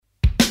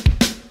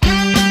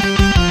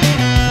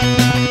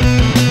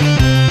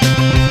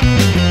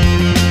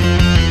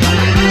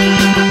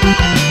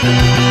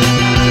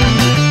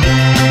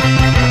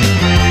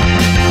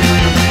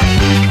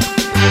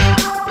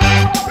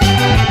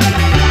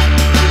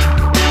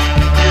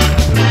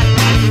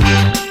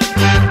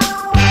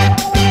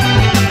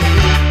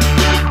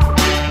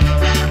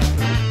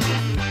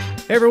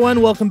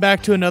everyone. Welcome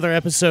back to another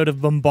episode of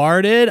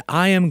Bombarded.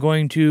 I am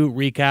going to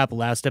recap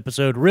last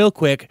episode real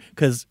quick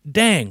because,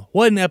 dang,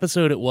 what an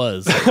episode it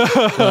was.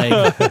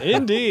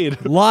 Indeed.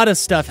 A lot of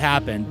stuff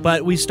happened,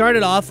 but we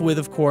started off with,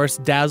 of course,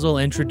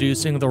 Daz'ul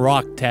introducing the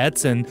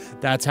Rockettes, and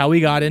that's how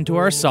we got into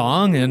our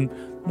song, and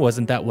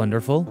wasn't that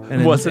wonderful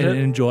and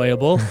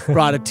enjoyable?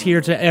 Brought a tear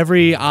to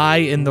every eye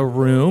in the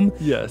room.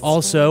 Yes.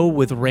 Also,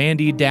 with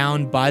Randy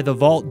down by the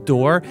vault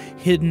door,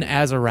 hidden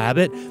as a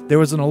rabbit, there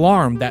was an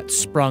alarm that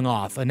sprung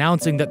off,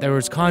 announcing that there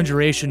was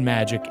conjuration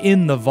magic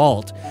in the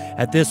vault.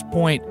 At this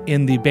point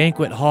in the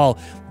banquet hall,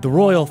 the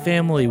royal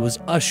family was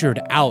ushered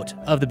out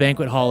of the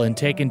banquet hall and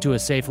taken to a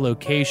safe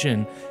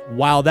location.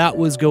 While that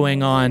was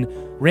going on,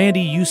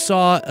 Randy, you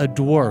saw a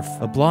dwarf,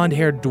 a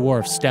blonde-haired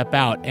dwarf, step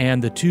out,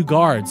 and the two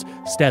guards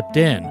stepped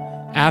in.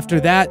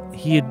 After that,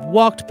 he had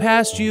walked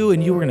past you,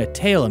 and you were going to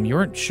tail him. You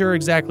weren't sure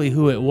exactly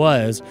who it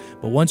was,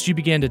 but once you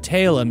began to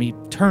tail him, he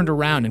turned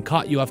around and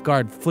caught you off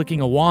guard,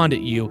 flicking a wand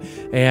at you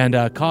and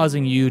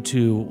causing you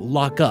to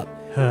lock up.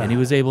 And he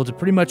was able to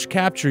pretty much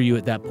capture you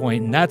at that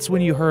point, and that's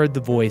when you heard the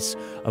voice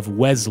of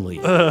Wesley.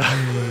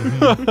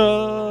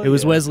 It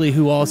was Wesley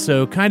who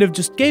also kind of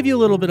just gave you a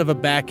little bit of a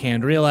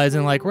backhand,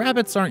 realizing, like,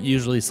 rabbits aren't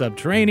usually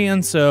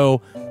subterranean,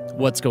 so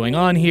what's going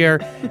on here?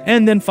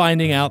 And then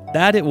finding out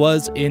that it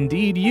was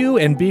indeed you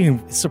and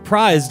being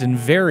surprised and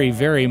very,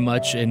 very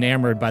much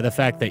enamored by the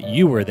fact that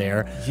you were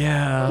there.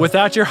 Yeah.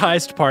 Without your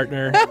heist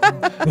partner.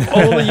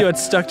 Only you had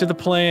stuck to the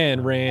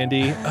plan,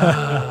 Randy.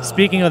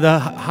 Speaking of the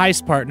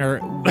heist partner,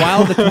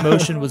 while the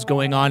commotion was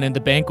going on in the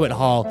banquet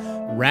hall,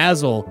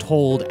 Raz'ul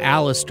told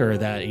Alistair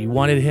that he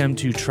wanted him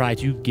to try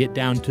to get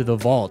down to the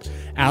vault.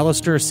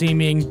 Alistair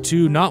seeming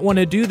to not want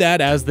to do that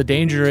as the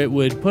danger it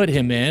would put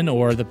him in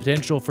or the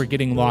potential for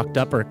getting locked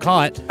up or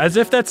caught. As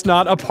if that's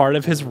not a part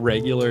of his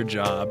regular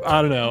job.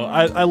 I don't know.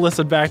 I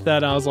listened back to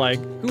that and I was like,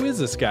 who is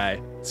this guy?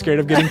 Scared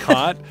of getting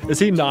caught? Is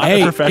he not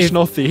a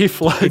professional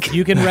thief? If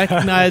you can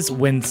recognize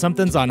when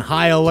something's on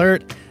high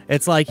alert,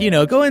 it's like,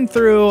 going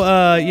through,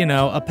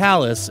 a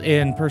palace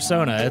in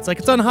Persona. It's like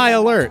it's on high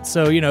alert.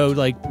 So,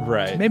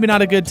 right. Maybe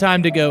not a good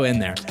time to go in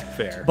there.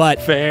 Fair.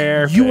 But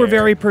you were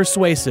very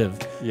persuasive.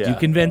 Yeah. You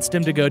convinced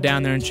him to go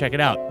down there and check it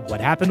out.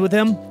 What happened with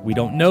him? We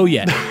don't know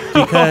yet.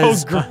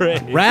 Because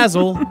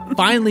Raz'ul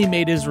finally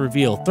made his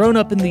reveal. Thrown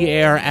up in the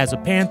air as a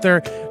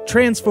panther,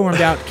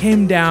 transformed out,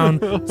 came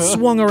down,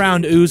 swung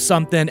around, oozed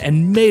something,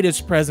 and made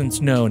his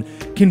presence known.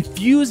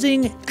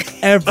 Confusing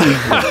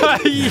everyone.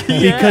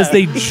 Because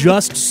they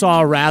just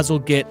saw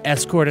Raz'ul get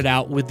escorted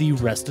out with the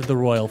rest of the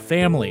royal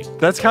family.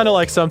 That's kind of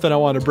like something I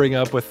want to bring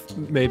up with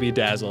maybe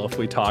Daz'ul if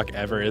we talk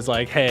ever, is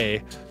like,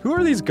 hey, who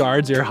are these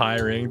guards you're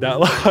hiring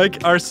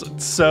that are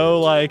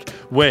so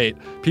wait,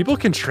 people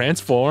can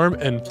transform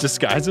and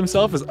disguise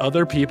themselves as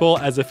other people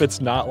as if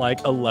it's not like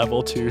a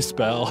level 2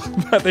 spell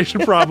that they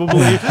should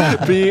probably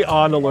be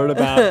on alert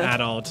about at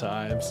all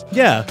times.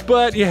 Yeah.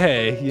 But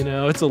hey,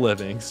 it's a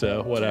living,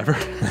 so whatever.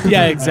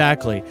 Yeah,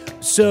 exactly.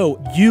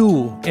 So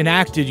you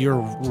enacted your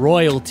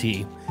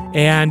royalty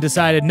and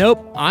decided,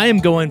 nope, I am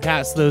going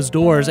past those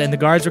doors. And the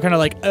guards were kind of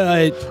like,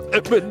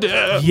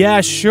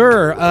 yeah,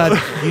 sure.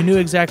 You knew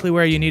exactly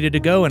where you needed to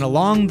go. And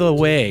along the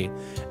way,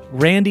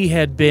 Randy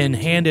had been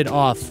handed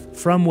off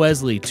from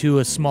Wesley to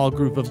a small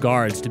group of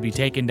guards to be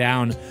taken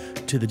down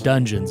to the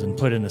dungeons and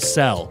put in a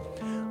cell.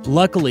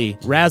 Luckily,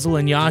 Raz'ul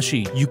and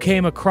Yashi, you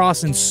came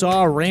across and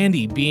saw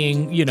Randy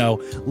being,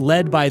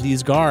 led by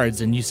these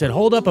guards, and you said,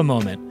 hold up a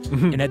moment.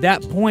 And at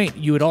that point,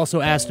 you had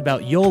also asked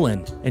about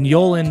Yolan, and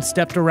Yolan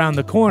stepped around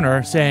the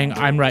corner saying,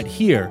 I'm right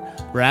here.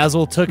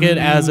 Raz'ul took it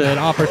as an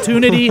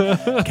opportunity,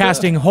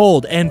 casting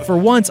hold. And for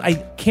once, I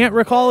can't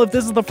recall if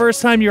this is the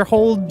first time your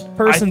hold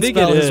person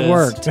spell has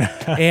worked.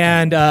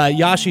 And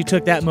Yashi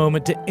took that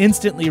moment to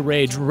instantly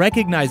rage,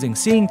 recognizing,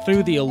 seeing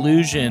through the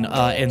illusion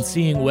and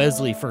seeing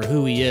Wesley for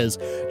who he is,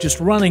 just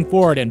running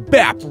forward and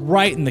bap,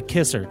 right in the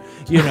kisser,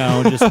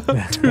 just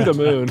to the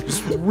moon.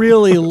 Just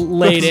really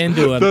laid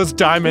into him. Those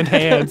diamond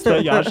hands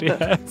that Yashi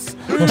has.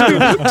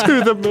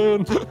 to the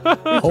moon.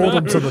 Hold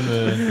him to the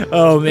moon.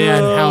 Oh,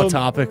 man, how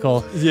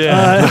topical.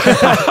 Yeah.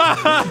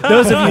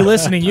 Those of you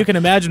listening, you can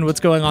imagine what's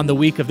going on the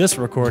week of this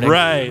recording.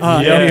 Right.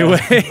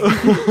 Anyway.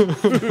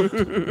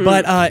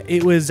 But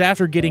it was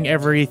after getting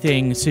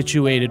everything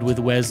situated with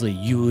Wesley.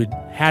 You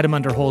had him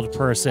under hold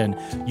person.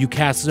 You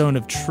cast Zone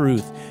of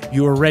Truth.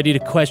 You were ready to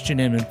question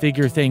him and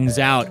figure things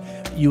out.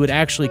 You would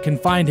actually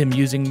confine him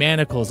using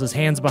manacles, his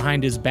hands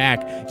behind his back,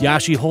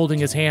 Yashi holding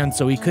his hand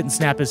so he couldn't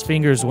snap his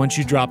fingers once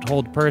you dropped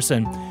hold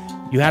person.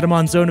 You had him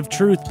on Zone of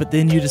Truth, but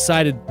then you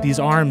decided these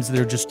arms,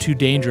 they're just too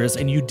dangerous,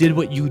 and you did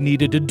what you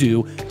needed to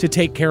do to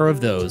take care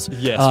of those.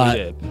 Yes, we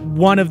did.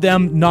 One of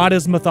them, not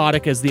as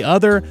methodic as the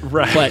other,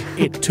 right. But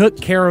it took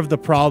care of the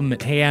problem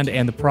at hand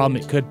and the problem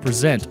it could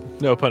present.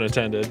 No pun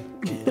intended.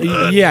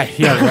 Yeah,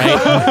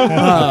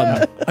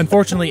 right.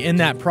 Unfortunately, in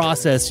that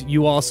process,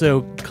 you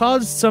also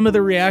caused some of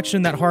the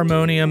reaction that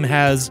Harmonium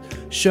has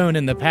shown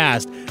in the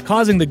past,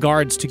 causing the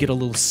guards to get a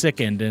little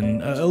sickened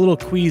and a little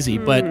queasy.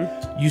 But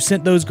you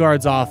sent those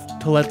guards off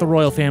to let the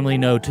royal family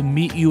know to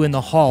meet you in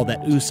the hall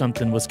that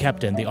Something was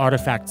kept in, the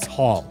Artifacts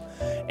Hall.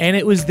 And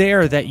it was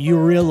there that you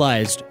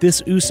realized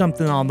this ooh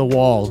something on the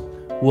wall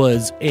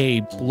was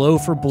a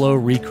blow-for-blow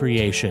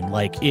recreation.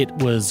 Like, it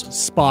was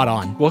spot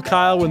on. Well,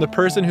 Kyle, when the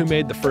person who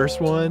made the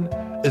first one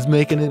is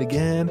making it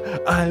again,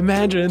 I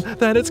imagine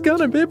that it's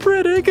gonna be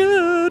pretty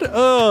good.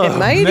 Oh, It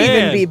might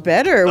even be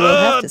better. We'll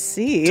have to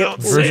see.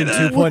 Version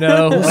that.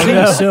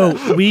 2.0.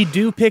 So we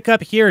do pick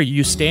up here.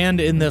 You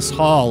stand in this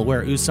hall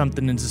where ooh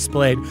something is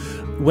displayed.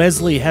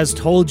 Wesley has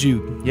told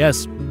you,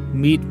 yes,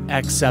 meet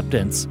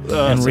acceptance.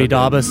 And so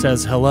Ridaba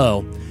says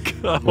hello.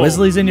 Oh.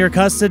 Wesley's in your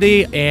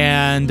custody,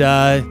 and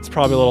It's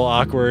probably a little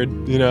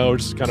awkward, we're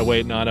just kind of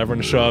waiting on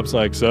everyone to show up. It's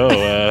like, so,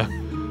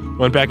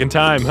 went back in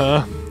time,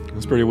 huh?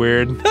 It's pretty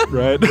weird,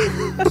 right?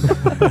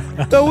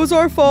 That was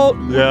our fault.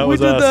 Yeah, it we was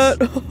did us.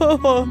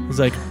 that. he's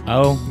like,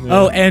 oh. Yeah.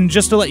 Oh, and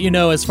just to let you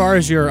know, as far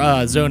as your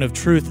zone of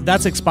truth,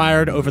 that's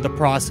expired over the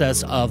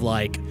process of,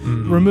 like,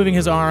 removing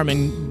his arm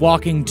and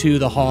walking to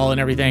the hall and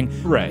everything.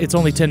 Right. It's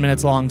only 10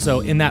 minutes long, so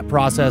in that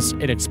process,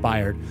 it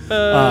expired.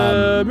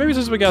 Maybe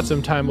since we got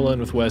some time alone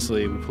with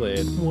Wesley, we play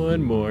it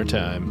one more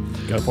time.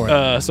 Go for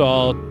it. So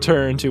I'll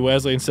turn to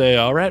Wesley and say,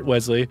 all right,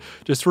 Wesley,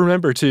 just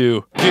remember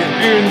to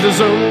get in the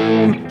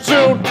zone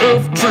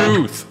of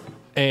truth.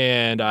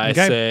 And I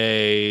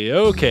say,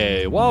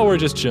 okay, while we're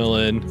just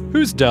chilling,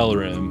 who's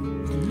Delarim?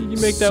 You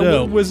make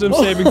that wisdom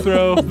saving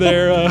throw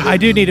there. I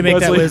do need to make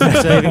Wesley. that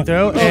wisdom saving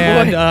throw.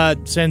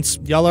 And since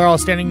y'all are all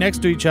standing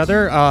next to each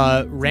other,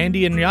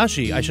 Randy and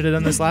Yashi, I should have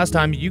done this last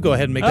time. You go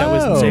ahead and make that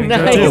wisdom saving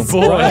nice. throw, Oh, too.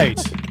 boy.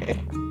 Right.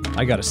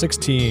 I got a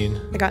 16.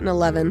 I got an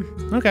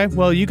 11. Okay,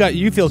 well,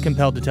 you feel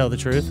compelled to tell the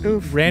truth.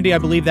 Oof. Randy, I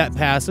believe that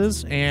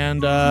passes,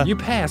 and You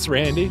pass,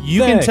 Randy. you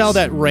can Thanks. tell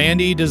that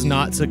Randy does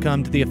not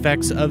succumb to the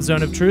effects of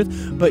Zone of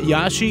Truth, but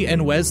Yashi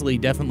and Wesley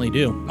definitely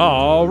do.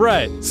 All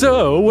right.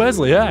 So,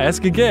 Wesley, I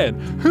ask again,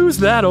 who's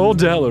that old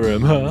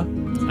Delarim, huh?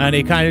 And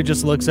he kind of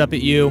just looks up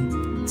at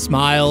you,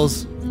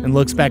 smiles, and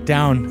looks back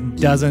down,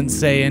 doesn't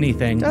say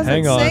anything. Doesn't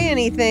Hang on. say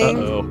anything.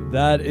 Uh-oh.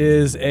 That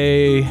is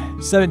a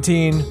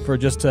 17 for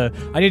just I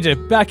need to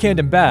backhand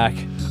him back.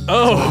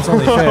 Oh, It's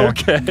only fair.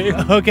 okay.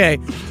 Okay.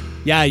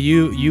 Yeah,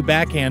 you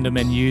backhand him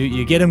and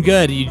you get him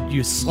good.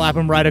 You slap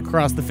him right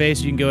across the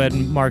face. You can go ahead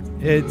and mark.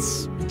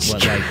 It's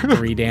like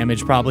 3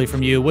 damage probably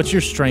from you. What's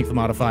your strength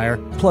modifier?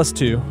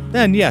 +2.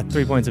 Then yeah,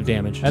 3 points of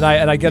damage. And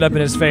I get up in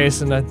his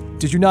face and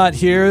did you not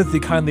hear the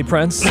kindly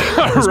prince?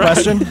 His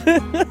question?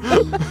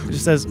 It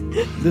just says,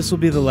 "This will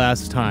be the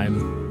last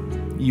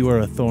time you are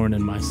a thorn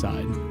in my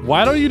side."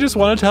 Why don't you just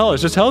want to tell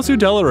us? Just tell us who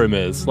Delarim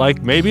is.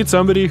 Like, maybe it's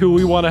somebody who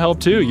we want to help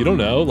too. You don't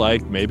know.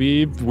 Like,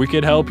 maybe we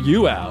could help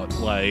you out.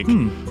 Like,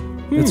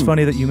 It's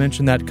funny that you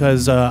mentioned that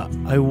because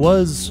I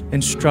was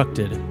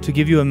instructed to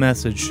give you a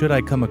message should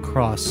I come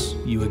across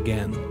you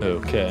again.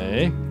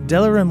 okay.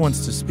 Delarim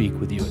wants to speak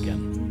with you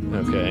again.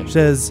 Okay. It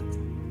says,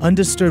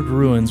 "Undisturbed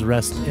ruins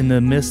rest in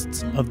the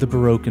mists of the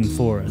Baroque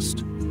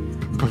forest.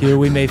 Here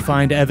we may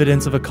find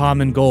evidence of a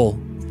common goal.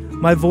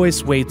 My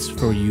voice waits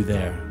for you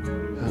there."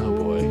 Oh,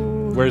 boy.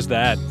 Where's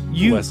that,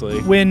 Wesley?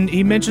 When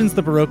he mentions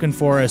the Baroque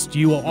forest,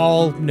 you will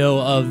all know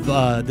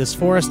of this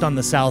forest on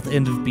the south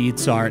end of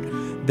Beadsart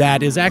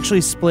that is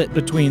actually split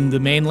between the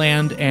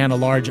mainland and a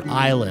large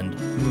island.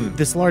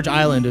 This large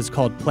island is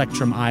called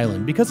Plectrum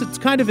Island because it's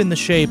kind of in the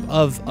shape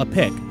of a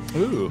pick.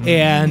 Ooh.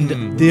 And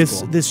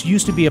this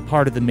used to be a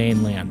part of the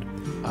mainland.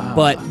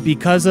 But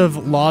because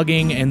of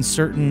logging and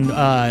certain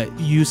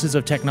uses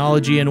of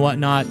technology and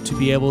whatnot to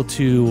be able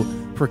to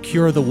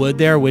procure the wood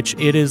there, which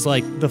it is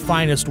like the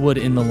finest wood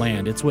in the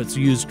land. It's what's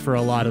used for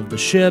a lot of the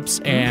ships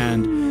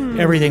and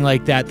everything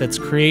like that that's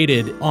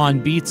created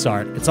on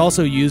Beatsart. It's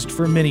also used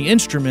for many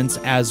instruments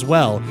as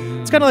well.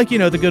 It's kind of like,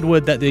 the good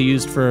wood that they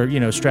used for,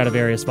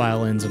 Stradivarius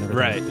violins and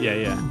everything. Right.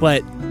 Yeah.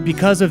 But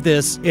because of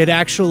this, it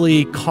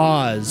actually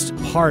caused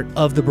part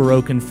of the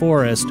Baroque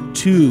forest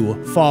to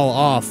fall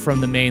off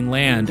from the main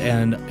land,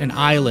 and an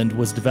island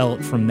was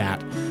developed from that,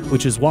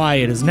 which is why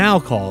it is now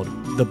called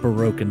the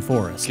Baroque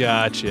forest.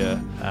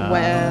 Gotcha.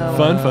 Wow.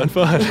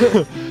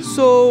 Fun.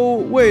 So,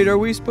 wait, are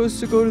we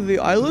supposed to go to the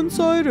island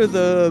side or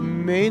the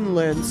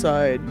mainland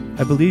side?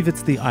 I believe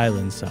it's the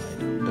island side.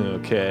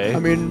 Okay. I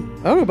mean,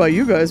 I don't know about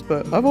you guys,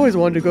 but I've always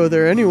wanted to go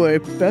there anyway.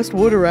 Best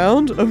wood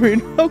around. I mean,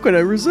 how could I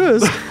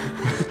resist?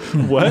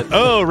 What?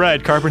 Oh,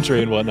 right.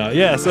 Carpentry and whatnot.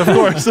 Yes, of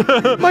course.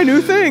 My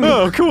new thing.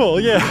 Oh, cool.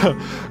 Yeah.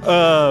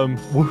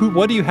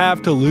 What do you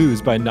have to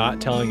lose by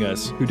not telling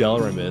us who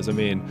Delarim is? I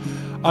mean,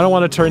 I don't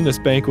want to turn this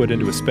banquet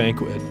into a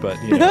spanquet, but,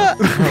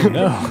 Oh,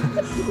 no.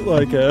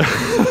 like,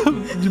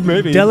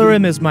 maybe.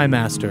 Delarim is my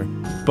master.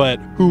 But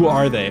who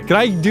are they? Can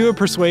I do a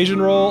persuasion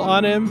roll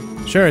on him?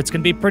 Sure, it's going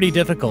to be pretty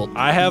difficult.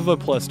 I have a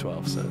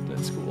 +12, so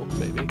that's cool.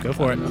 Maybe. Go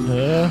for it.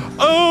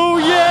 Oh,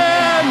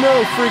 yeah!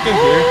 No,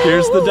 freaking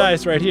here's the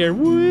dice right here.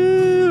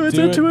 Woo! It's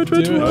Do a it, 2, a 2, a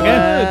do 2. it. Okay.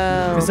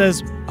 Wow. It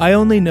says, I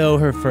only know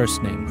her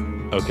first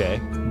name,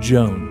 Okay.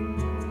 Joan.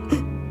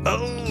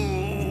 Oh,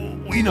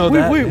 we know Wait,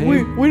 that wait, name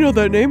wait. We know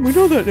that name. We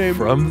know that name.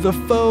 from the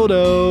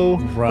photo.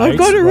 Right. I've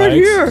got it right right.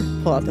 here.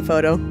 Pull out the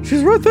photo.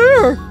 She's right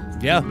there.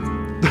 Yeah.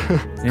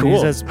 And Cool. he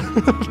says,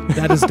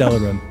 that is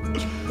Delarim.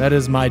 That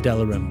is my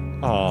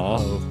Delarim. Aw,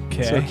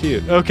 Okay. so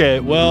cute. Okay,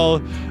 well,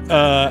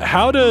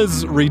 how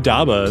does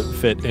Ridaba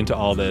fit into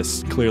all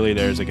this? Clearly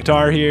there's a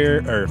guitar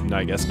here, or no,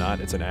 I guess not,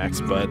 it's an axe,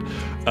 but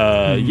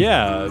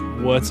yeah,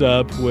 what's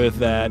up with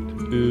that?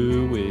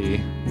 Ooh-wee,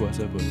 what's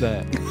up with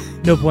that?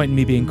 No point in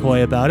me being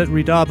coy about it.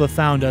 Ridaba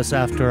found us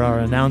after our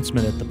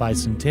announcement at the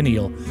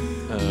Bicentennial.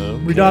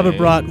 Okay. Ridaba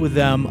brought with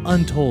them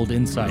untold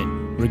insight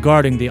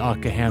regarding the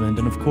Akka Hammond,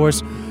 and of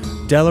course,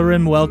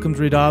 Delarim welcomed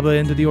Ridaba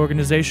into the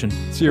organization.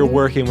 So you're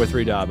working with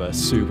Ridaba,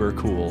 super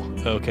cool.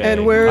 Okay.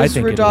 And I where's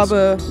think it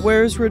Ridaba?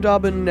 Where's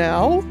Ridaba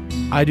now?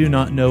 I do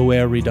not know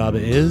where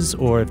Ridaba is,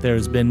 or if there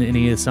has been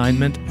any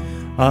assignment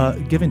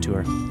given to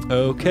her.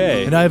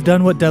 Okay. And I have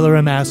done what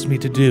Delarim asked me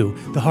to do.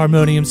 The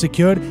harmonium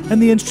secured,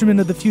 and the instrument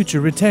of the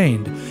future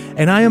retained.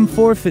 And I am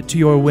forfeit to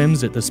your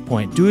whims at this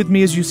point. Do with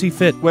me as you see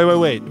fit.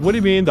 Wait. What do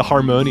you mean the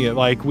harmonium?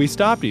 Like, we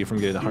stopped you from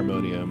getting the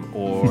harmonium,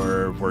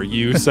 or were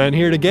you sent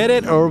here to get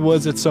it, or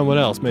was it someone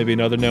else? Maybe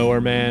another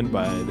knower man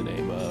by the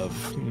name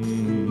of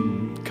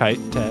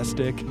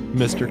Kite-tastic,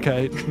 Mr.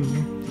 Kite.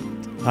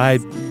 I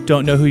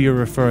don't know who you're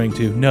referring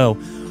to. No.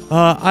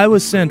 I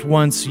was sent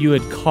once you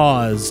had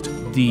caused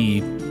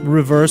the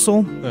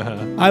reversal.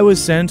 I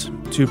was sent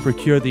to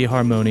procure the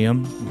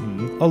harmonium,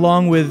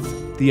 along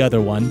with the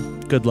other one.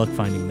 Good luck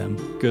finding them.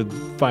 Good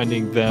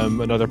finding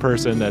them, another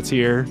person that's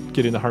here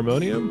getting the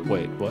harmonium?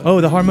 Wait, what?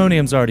 Oh, the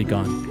harmonium's already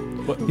gone.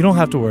 What? You don't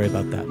have to worry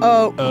about that.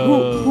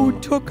 Who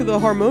took the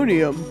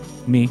harmonium?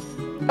 Me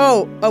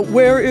Oh,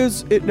 where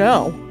is it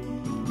now?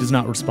 does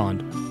not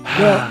respond.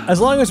 Well, as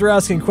long as we're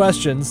asking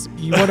questions,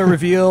 you want to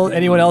reveal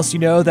anyone else you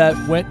know that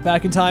went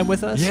back in time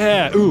with us?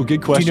 Yeah, ooh, good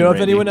Do question. you know of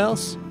Randy. anyone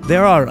else?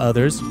 There are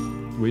others.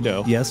 We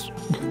know. Yes.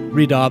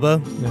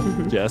 Ridaba.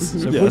 Yes.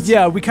 Well, yes.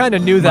 yeah, we kind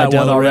of knew that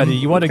one Delarim. already.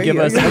 You want to Okay, give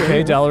yeah, us... yeah.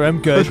 Okay,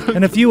 Dalarim, good.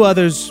 And a few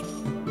others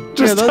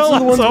Just those tell are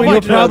the us. ones Oh we my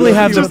need to you'll God. probably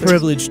have the others.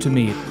 privilege to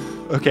meet.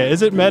 Okay,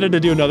 is it meta to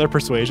do another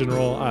persuasion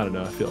roll? I don't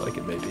know. I feel like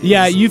it may be.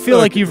 Yeah, you feel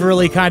like Okay. you've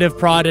really kind of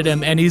prodded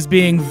him, and he's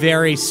being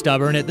very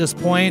stubborn at this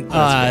point.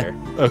 That's fair.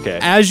 Okay.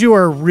 As you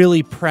are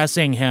really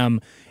pressing him,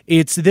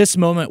 it's this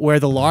moment where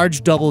the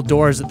large double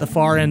doors at the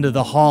far end of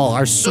the hall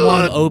are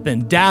swung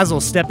open,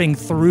 Daz'ul stepping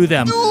through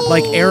them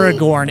like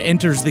Aragorn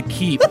enters the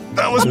keep.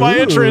 That was my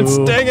entrance.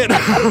 Dang it.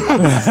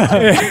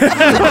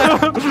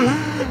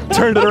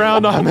 Turned it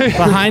around on me.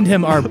 Behind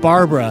him are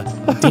Barbara,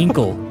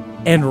 Dinkle,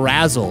 and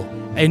Raz'ul,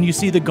 and you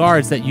see the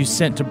guards that you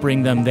sent to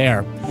bring them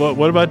there.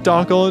 What about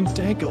Donkle and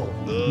Dankle?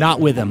 Not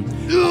with him.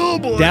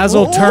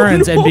 Daz'ul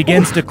turns and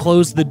begins to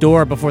close the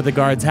door before the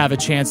guards have a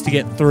chance to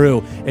get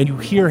through, and you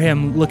hear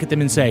him look at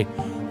them and say,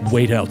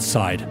 "Wait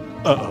outside."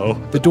 Uh-oh.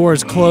 The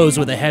doors close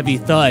with a heavy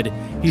thud.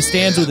 He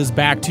stands with his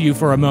back to you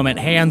for a moment,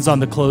 hands on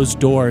the closed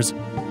doors.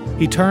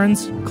 He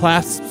turns,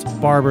 clasps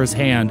Barbara's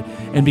hand,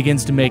 and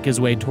begins to make his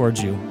way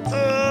towards you.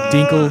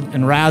 Dinkle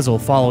and Raz'ul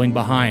following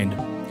behind.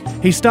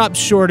 He stops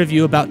short of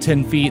you about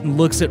 10 feet and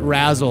looks at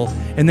Raz'ul,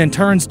 and then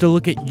turns to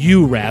look at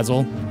you,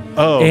 Raz'ul.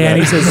 Oh,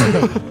 And he man.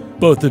 says,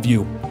 "Both of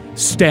you,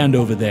 stand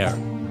over there."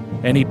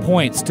 And he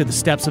points to the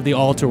steps of the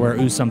altar where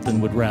Usumthin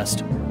would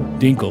rest.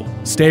 "Dinkle,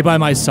 stay by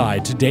my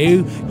side.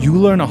 Today, you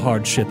learn a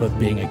hardship of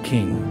being a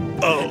king.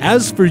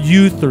 As for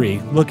you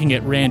three," looking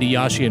at Randy,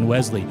 Yashi, and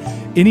Wesley,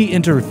 "any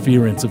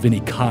interference of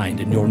any kind,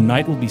 and your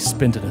night will be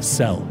spent in a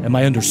cell. Am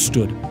I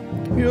understood?"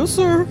 Yes,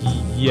 sir.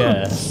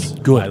 Yes.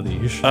 Good. My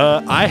liege.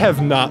 I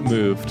have not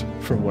moved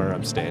from where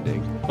I'm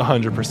standing.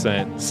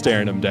 100%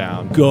 staring him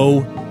down.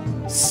 Go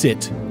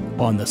sit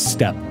on the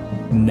step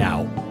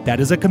now. That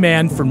is a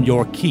command from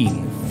your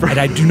king, and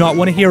I do not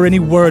want to hear any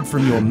word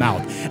from your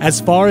mouth.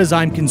 As far as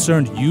I'm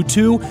concerned, you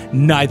two,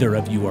 neither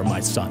of you are my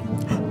son.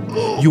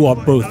 You are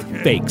both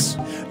fakes.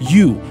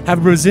 You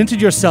have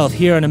presented yourself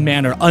here in a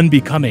manner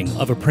unbecoming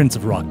of a prince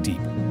of Rock Deep.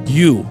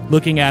 You,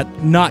 looking at,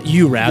 not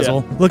you,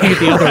 Raz'ul, looking at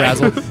the other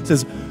Raz'ul,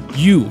 says,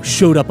 "You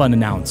showed up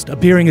unannounced,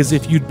 appearing as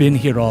if you'd been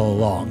here all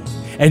along.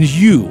 And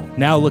you,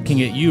 now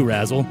looking at you,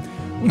 Raz'ul,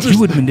 you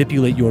would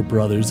manipulate your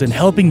brothers in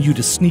helping you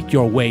to sneak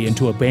your way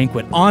into a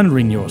banquet,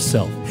 honoring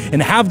yourself,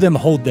 and have them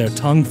hold their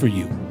tongue for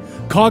you.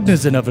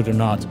 Cognizant of it or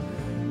not,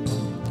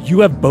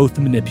 you have both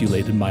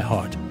manipulated my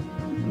heart."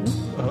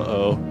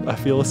 Uh-oh. I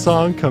feel a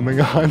song coming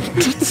on.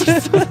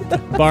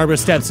 Barbara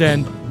steps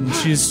in, and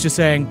she's just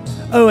saying,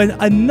 "Oh, and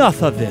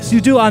enough of this. You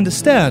do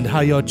understand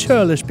how your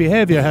churlish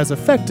behavior has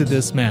affected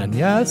this man,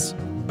 yes?"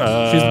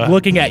 She's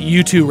looking at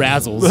you two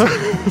Raz'uls.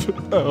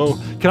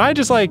 Oh, can I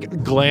just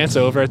like glance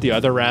over at the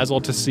other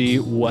Raz'ul to see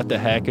what the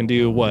heck and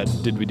do what?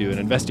 Did we do an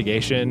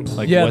investigation?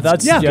 Like Yeah, what's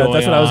that's going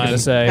what I was on? going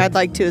to say. I'd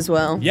like to as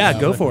well. Yeah,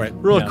 go for it.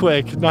 Real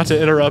quick, not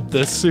to interrupt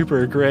this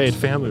super great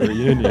family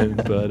reunion,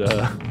 but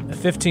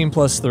 15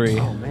 plus 3.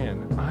 oh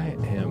man, I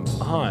am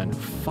on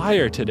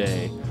fire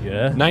today.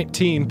 Yeah.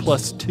 19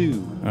 plus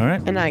 2. All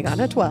right. And I got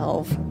a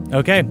 12.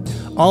 Okay.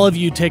 All of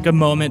you take a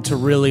moment to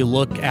really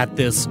look at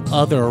this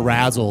other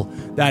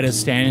Raz'ul that is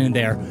standing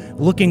there,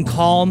 looking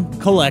calm,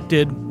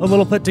 collected, a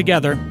little put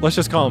together. Let's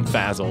just call him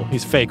Faz'ul.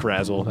 He's fake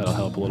Raz'ul. That'll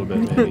help a little bit,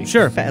 maybe.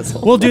 Sure.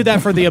 Fazzle. We'll do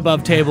that for the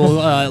above table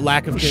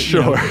lack of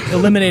Sure.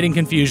 eliminating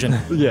confusion.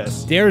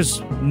 Yes.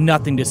 There's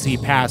nothing to see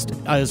past.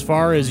 As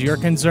far as you're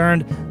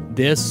concerned,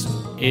 this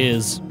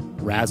is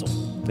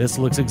Raz'ul. This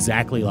looks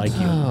exactly like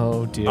you.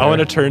 Oh, dear. I want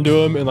to turn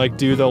to him and like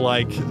do the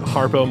like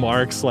Harpo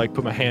marks, like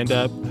put my hand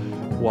up,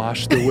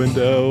 wash the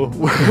window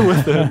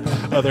with the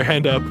other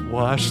hand up,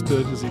 wash the.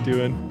 Is he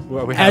doing?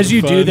 Are we As having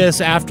you do fun?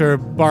 this, after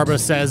Barbara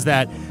says,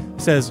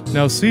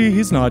 now see,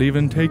 he's not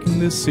even taking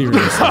this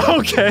seriously.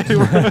 Okay.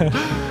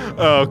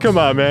 Oh, come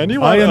on, man.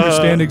 You I want,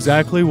 understand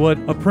exactly what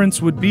a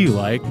prince would be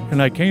like,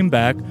 and I came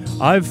back.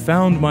 I've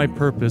found my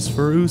purpose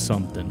for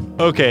something.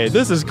 Okay,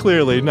 this is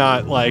clearly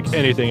not like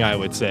anything I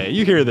would say.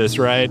 You hear this,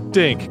 right?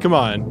 Dink, come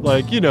on.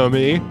 Like, you know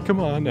me.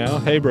 Come on now.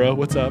 Hey, bro,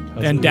 what's up?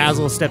 How's And it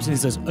Daz'ul steps in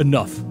and says,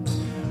 enough.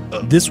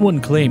 This one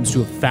claims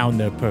to have found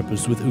their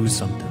purpose with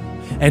something.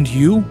 And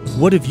you?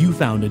 What have you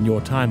found in your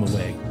time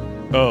away?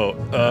 Oh,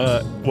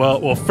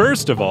 well,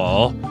 first of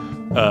all,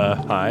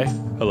 hi,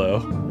 hello,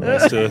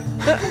 nice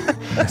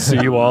to see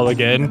you all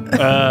again.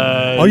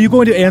 Are you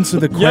going to answer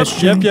the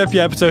question?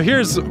 Yep. So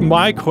here's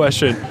my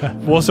question.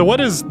 Well, so what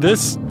does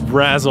this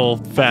Raz'ul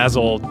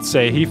Faz'ul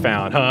say he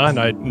found, huh? And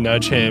I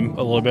nudge him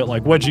a little bit,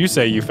 like, what'd you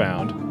say you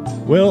found?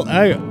 Well,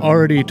 I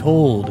already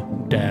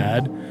told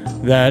Dad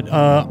that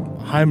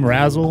I'm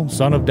Raz'ul,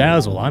 son of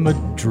Daz'ul. I'm a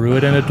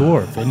druid and a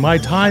dwarf. In my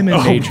time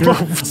in nature,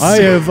 I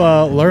have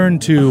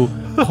learned to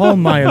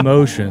calm my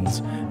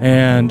emotions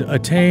and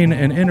attain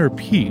an inner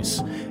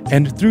peace.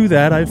 And through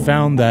that, I've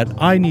found that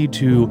I need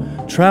to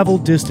travel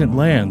distant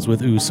lands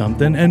with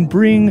something and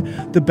bring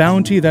the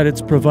bounty that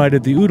it's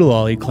provided the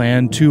Udalali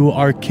clan to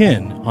our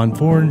kin on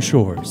foreign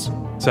shores.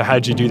 So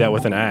how'd you do that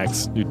with an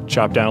axe? You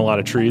chop down a lot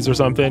of trees or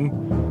something?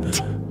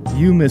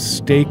 You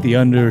mistake the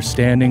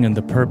understanding and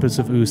the purpose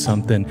of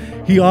something.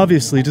 He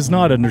obviously does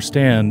not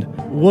understand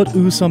what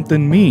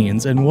something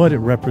means and what it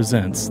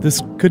represents.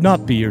 This could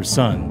not be your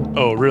son.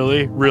 Oh,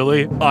 really?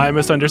 Really? I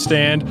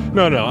misunderstand?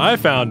 No, I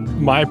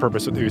found my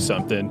purpose with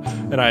something,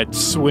 and I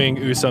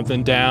swing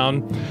something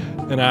down,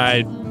 and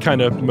I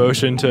kind of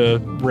motion to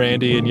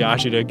Randy and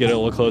Yashi to get a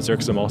little closer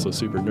because I'm also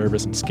super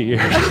nervous and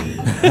scared.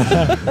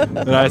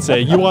 And I'd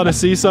say, you want to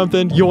see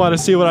something? You want to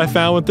see what I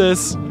found with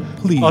this?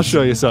 Please. I'll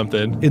show you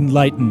something.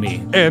 Enlighten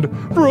me.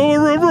 And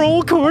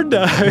roll corn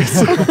dice.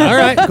 All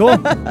right, cool.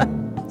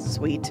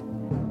 Sweet.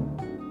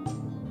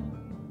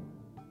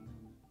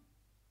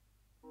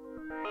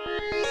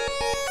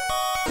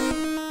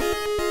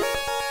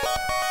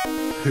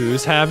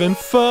 Who's having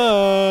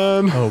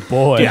fun? Oh,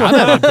 boy. Yeah, I'm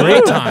having a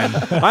great time.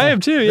 I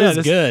am too. Yeah, This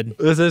is good.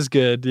 This is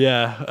good.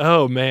 Yeah.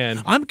 Oh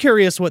man. I'm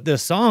curious what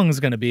this song's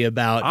going to be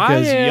about I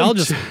because am y'all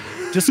just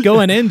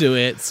going into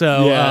it.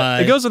 So Yeah,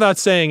 it goes without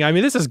saying. I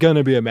mean, this is going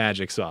to be a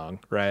magic song,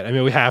 right? I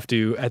mean, we have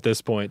to, at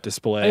this point,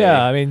 display.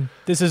 Yeah, I mean,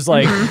 this is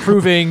like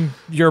proving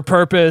your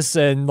purpose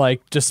and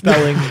like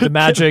dispelling the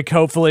magic,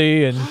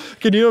 hopefully. And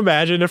Can you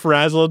imagine if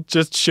Raz'ul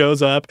just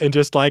shows up and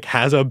just like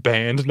has a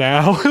band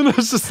now? And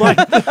it's just like,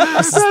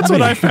 that's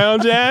what I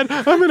found, Dad.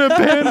 I'm in a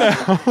band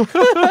now.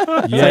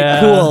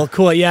 yeah,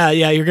 cool. Yeah,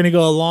 you're going to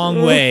go a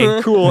long way.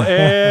 Cool.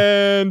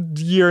 And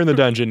you're in the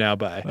dungeon now.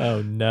 Bye.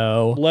 Oh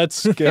no.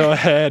 Let's go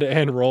ahead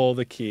and roll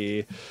the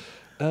key.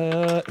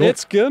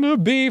 It's gonna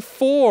be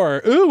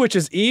 4. Ooh, which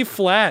is E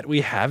flat.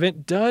 We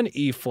haven't done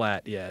E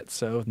flat yet,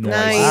 so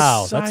Nice.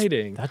 Wow,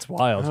 exciting. that's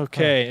wild.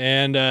 Okay,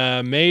 and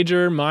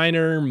major,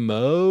 minor,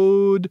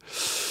 mode.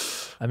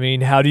 I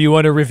mean, how do you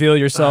want to reveal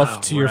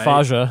yourself to your right.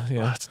 Faja?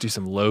 Yeah. Let's do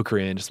some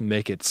Locrian. Just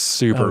make it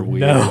super Oh,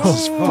 weird. no.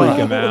 Just freak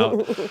him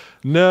out.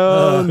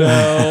 No.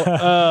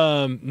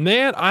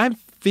 Man, I'm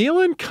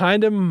feeling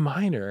kind of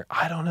minor.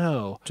 I don't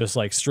know. Just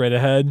like straight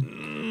ahead.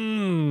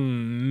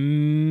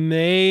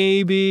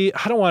 Maybe.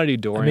 I don't want to do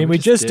Dorian. I mean, we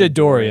just did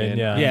Dorian,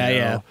 yeah.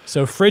 Yeah.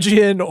 So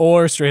Phrygian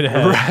or straight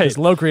ahead. Right. Because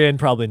Locrian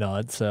probably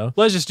not. So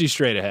Let's just do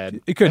straight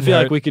ahead. It couldn't I feel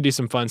like hurt. we could do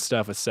some fun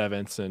stuff with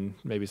sevenths and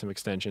maybe some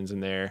extensions in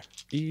there.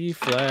 E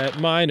flat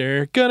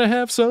minor. Gonna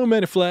have so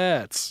many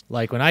flats.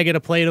 Like when I get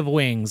a plate of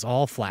wings,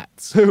 all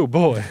flats. Oh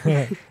boy.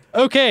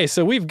 Okay,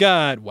 so we've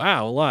got,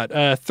 wow, a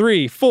lot.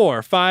 3,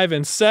 4, 5,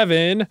 and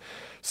 7.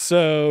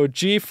 So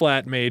G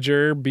flat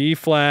major, B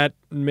flat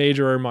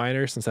major or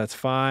minor, since that's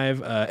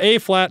 5, A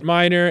flat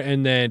minor,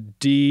 and then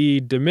D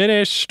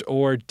diminished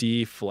or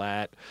D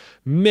flat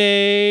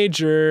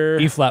major.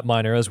 E flat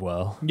minor as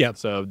well. Yep.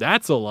 So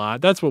that's a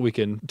lot. That's what we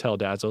can tell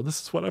Daz'ul.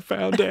 This is what I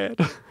found, Dad.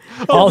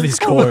 All these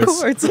chords.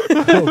 Chords.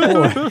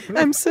 Oh boy.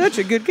 I'm such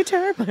a good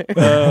guitar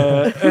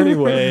player.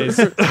 Anyways,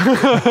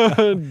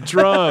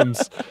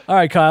 drums. All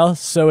right, Kyle.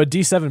 So a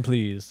D7,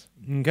 please.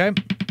 Okay.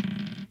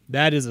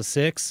 That is a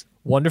 6.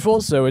 Wonderful.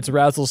 So it's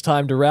Raz'ul's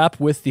time to rap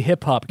with the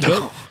hip hop kit.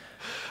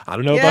 I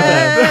don't know about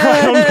that.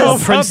 I don't know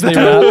about Princely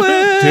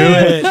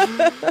that.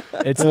 rap. Do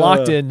it. It's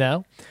locked in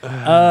now.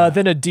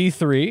 Then a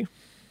D3.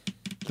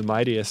 The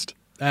mightiest.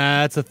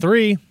 That's a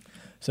 3.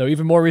 So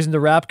even more reason to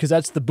rap because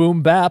that's the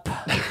boom bap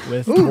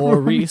with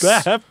Maurice.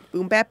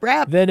 Boom bap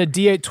rap. Then a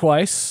D8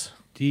 twice.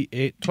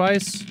 D8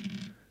 twice.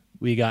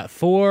 We got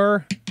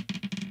 4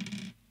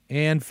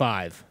 and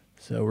 5.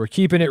 So we're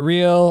keeping it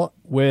real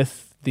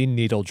with the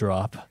needle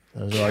drop.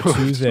 Those are our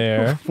 2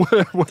 there.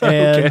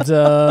 And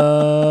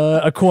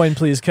a coin,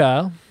 please,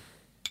 Kyle.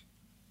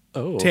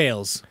 Oh.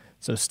 Tails.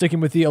 So sticking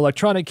with the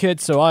electronic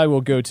kit, so I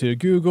will go to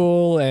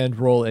Google and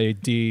roll a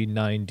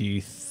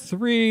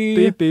D93.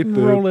 Beep, beep,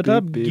 boop, Roll it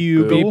up, beep,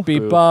 Google.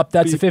 Beep, beep, bop.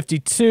 That's a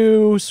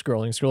 52.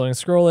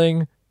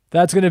 Scrolling.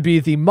 That's going to be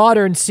the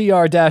modern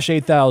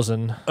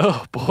CR-8000.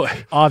 Oh,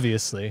 boy.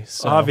 Obviously.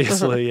 So.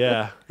 Obviously,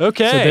 yeah.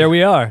 Okay. So there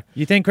we are.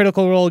 You think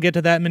Critical Role will get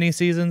to that many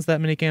seasons,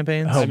 that many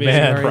campaigns? Oh, I mean,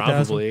 man.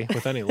 probably,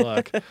 with any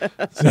luck. Well,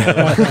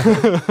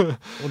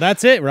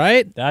 that's it,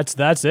 right? That's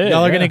it.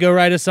 Y'all are yeah. going to go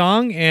write a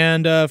song,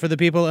 and for the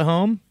people at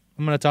home,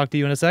 I'm going to talk to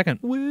you in a second.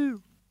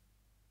 Woo.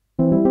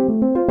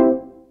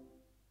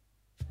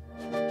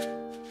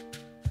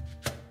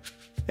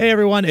 Hey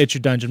everyone, it's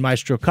your Dungeon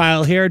Maestro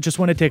Kyle here. Just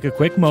want to take a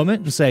quick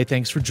moment and say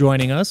thanks for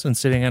joining us and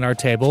sitting at our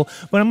table.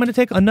 But I'm going to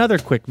take another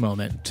quick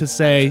moment to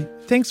say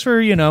thanks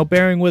for,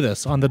 bearing with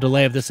us on the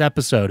delay of this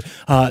episode.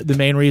 The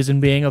main reason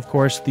being, of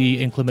course,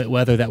 the inclement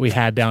weather that we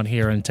had down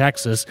here in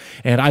Texas.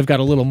 And I've got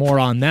a little more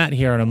on that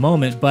here in a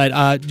moment. But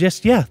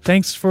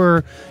thanks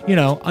for,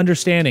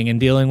 understanding and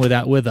dealing with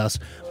that with us.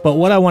 But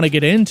what I want to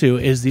get into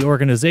is the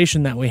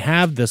organization that we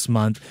have this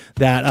month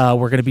that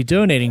we're going to be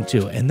donating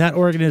to. And that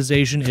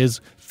organization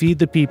is Feed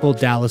the People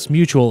Dallas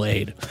Mutual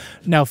Aid.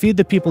 Now, Feed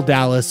the People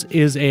Dallas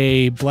is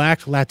a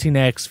Black,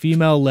 Latinx,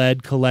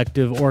 female-led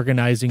collective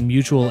organizing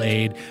mutual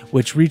aid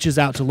which reaches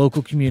out to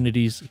local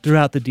communities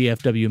throughout the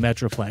DFW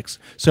Metroplex.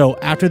 So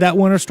after that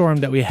winter storm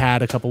that we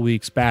had a couple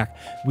weeks back,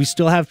 we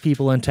still have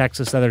people in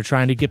Texas that are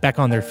trying to get back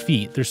on their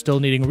feet. They're still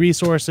needing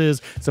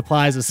resources,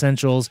 supplies,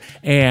 essentials,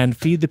 and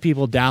Feed the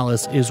People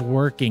Dallas is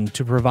working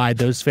to provide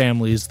those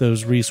families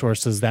those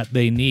resources that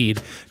they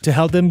need to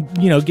help them,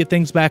 get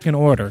things back in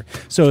order.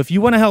 So if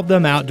you want to help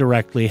them out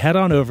directly, head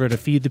on over to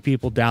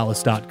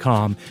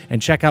feedthepeopledallas.com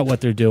and check out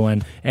what they're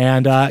doing.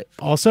 And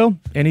also,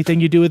 anything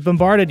you do with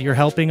Bombarded, you're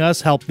helping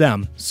us help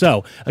them.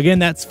 So again,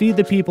 that's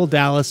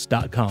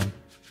feedthepeopledallas.com.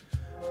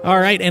 All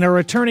right, and a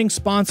returning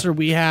sponsor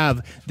we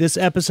have this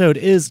episode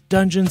is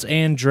Dungeons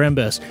and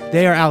Drimbus.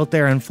 They are out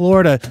there in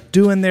Florida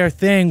doing their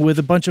thing with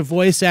a bunch of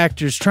voice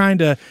actors trying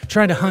to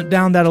hunt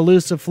down that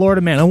elusive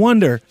Florida man. I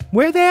wonder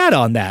where they at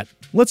on that.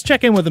 Let's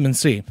check in with them and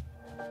see.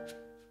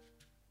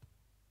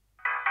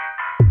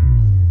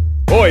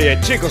 Oye,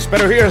 chicos,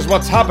 pero here's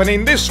what's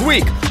happening this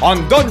week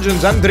on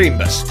Dungeons and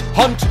Drimbus.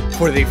 Hunt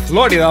for the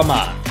Florida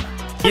Man.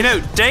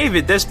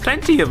 David, there's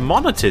plenty of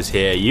monitors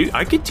here.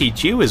 I could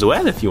teach you as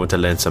well if you want to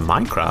learn some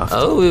Minecraft.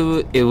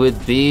 Oh, it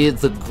would be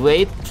the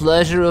great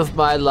pleasure of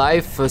my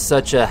life for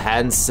such a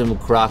handsome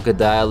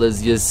crocodile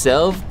as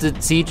yourself to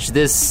teach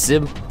this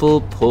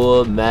simple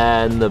poor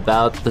man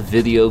about the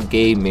video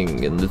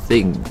gaming and the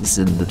things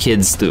and the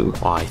kids do.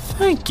 Why,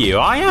 thank you.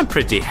 I am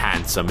pretty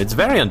handsome. It's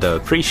very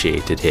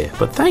underappreciated here,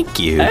 but thank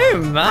you. Oh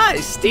my,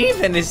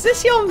 Stephen, is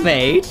this your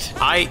mate?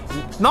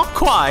 Not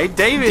quite,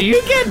 David. Do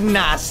you get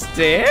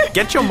nasty?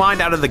 Get your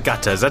mind out of the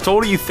gutters. That's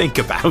all you think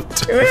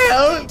about.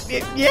 Well,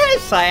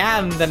 yes, I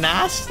am the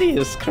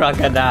nastiest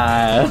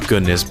crocodile.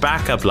 Goodness,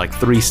 back up like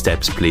 3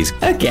 steps, please.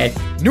 Okay.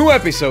 New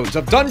episodes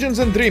of Dungeons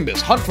and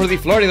Drimbus Hunt for the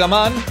Florida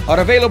Man are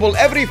available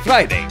every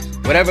Friday,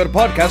 wherever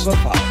podcasts are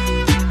found.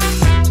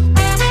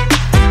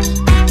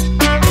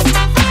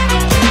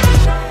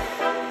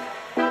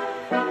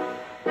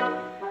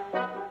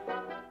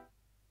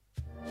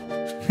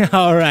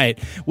 All right.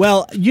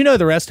 Well, you know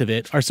the rest of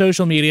it. Our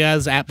social media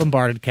is at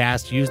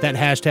BombardedCast. Use that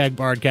hashtag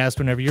Bardcast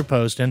whenever you're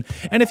posting.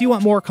 And if you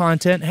want more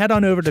content, head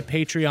on over to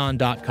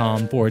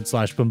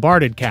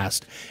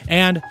patreon.com/BombardedCast.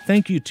 And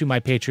thank you to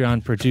my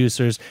Patreon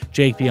producers,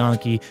 Jake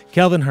Bianchi,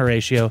 Kelvin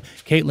Horatio,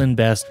 Caitlin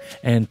Best,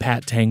 and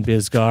Pat Tang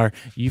Bizgar.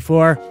 You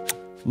four,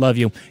 love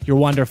you. You're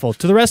wonderful.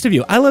 To the rest of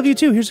you, I love you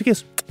too. Here's a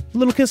kiss. A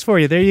little kiss for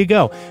you. There you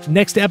go.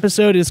 Next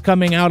episode is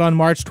coming out on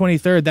March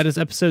 23rd. That is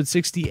episode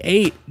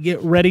 68.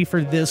 Get ready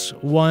for this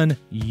one,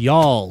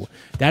 y'all.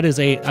 That is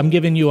I'm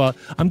giving you a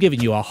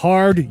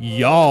hard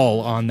y'all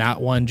on that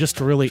one just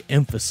to really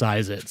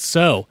emphasize it.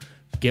 So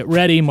get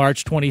ready,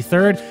 March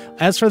 23rd.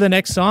 As for the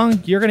next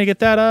song, you're going to get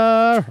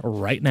that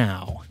right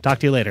now. Talk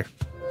to you later.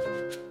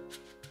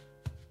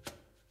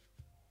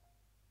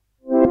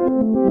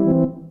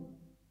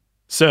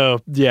 So,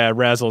 yeah,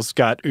 Raz'ul's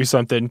got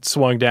something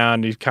swung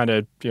down. He kind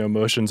of,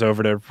 motions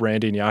over to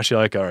Randy and Yashi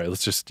like, all right,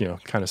 let's just,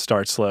 kind of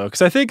start slow.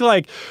 Because I think,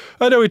 I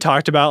know we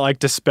talked about,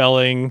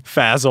 dispelling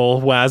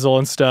Wazzle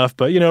and stuff,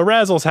 but,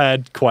 Raz'ul's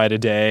had quite a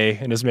day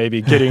and is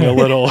maybe getting a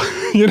little,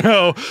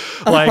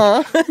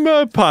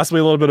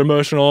 possibly a little bit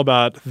emotional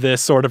about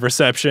this sort of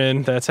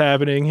reception that's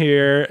happening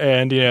here.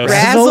 And,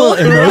 Raz'ul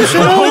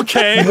emotional?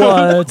 Okay.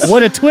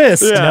 What a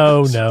twist.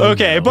 Yeah. No.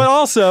 Okay, no. but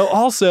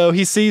also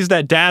he sees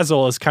that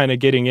Daz'ul is kind of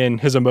getting in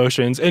his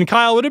emotions. And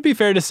Kyle, would it be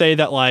fair to say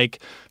that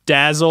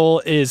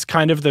Daz'ul is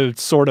kind of the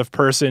sort of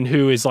person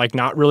who is like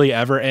not really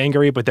ever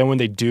angry, but then when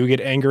they do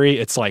get angry,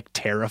 it's like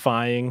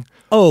terrifying.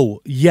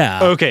 Oh,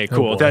 yeah. Okay,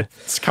 cool.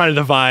 That's kind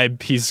of the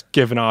vibe he's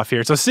giving off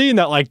here. So seeing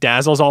that like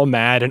Daz'ul's all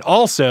mad and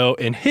also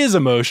in his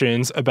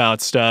emotions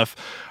about stuff,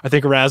 I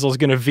think Raz'ul's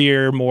going to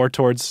veer more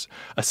towards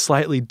a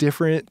slightly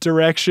different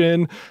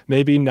direction,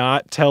 maybe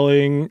not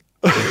telling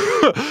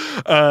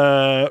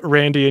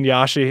Randy and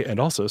Yashi, and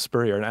also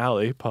Spurrier and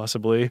Allie,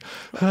 possibly.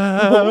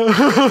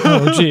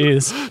 Oh,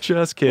 jeez.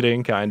 Just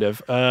kidding, kind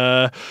of.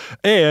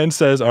 And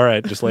says, all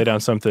right, just lay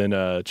down something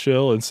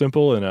chill and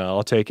simple, and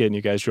I'll take it, and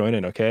you guys join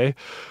in, okay?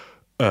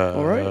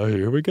 All right.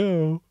 Here we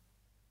go.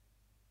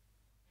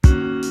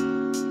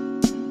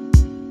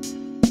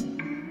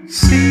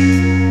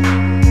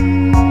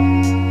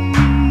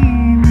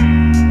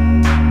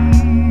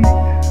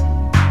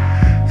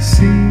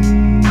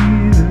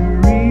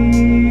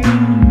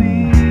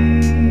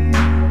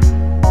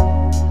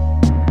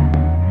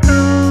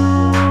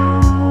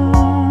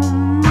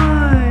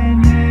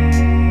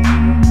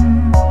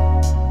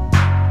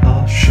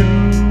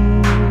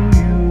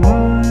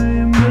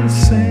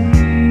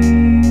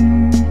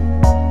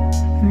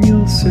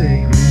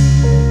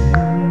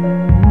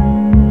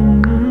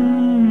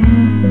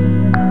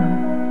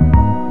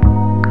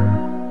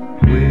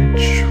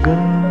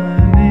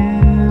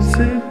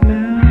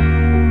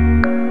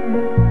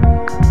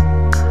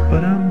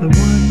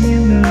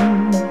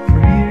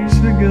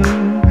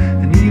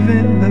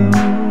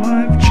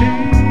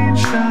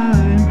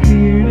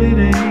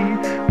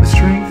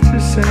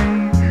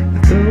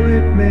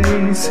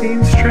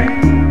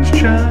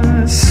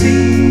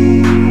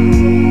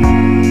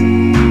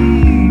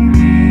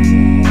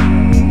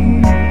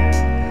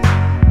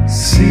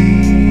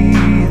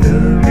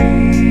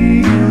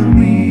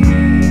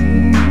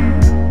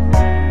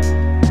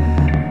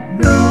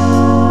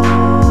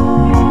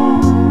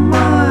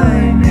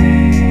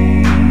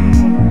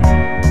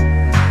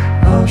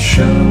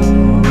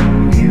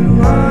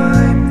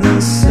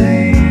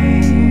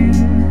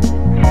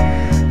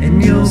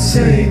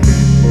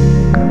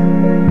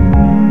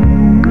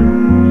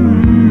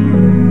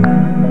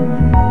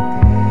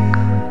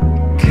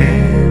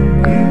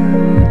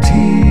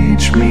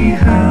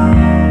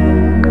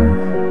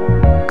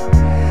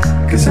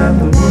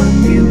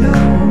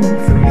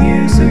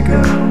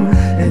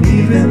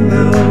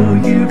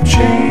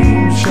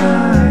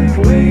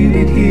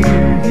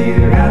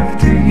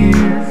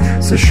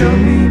 So show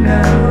me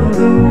now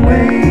the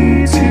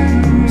way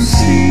to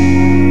see.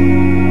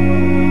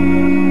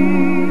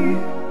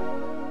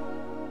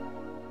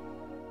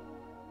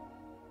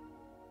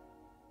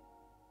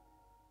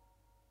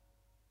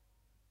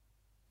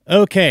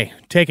 Okay,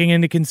 taking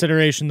into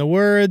consideration the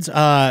words,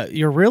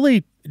 you're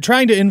really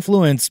trying to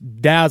influence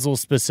Daz'ul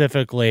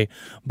specifically,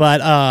 but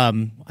I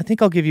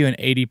think I'll give you an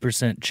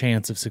 80%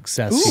 chance of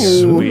success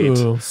here.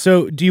 Sweet.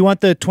 So do you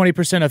want the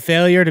 20% of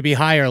failure to be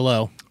high or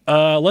low?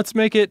 Let's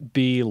make it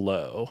be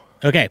low.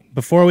 Okay,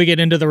 before we get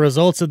into the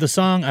results of the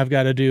song, I've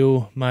got to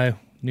do my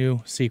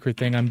new secret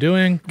thing I'm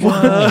doing.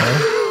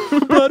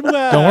 But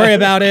Don't worry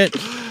about it.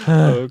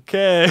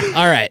 Okay.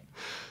 All right.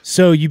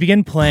 So you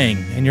begin playing,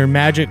 and your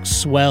magic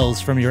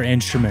swells from your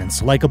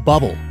instruments like a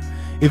bubble,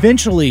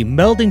 eventually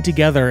melding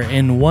together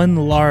in one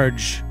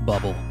large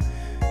bubble.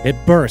 It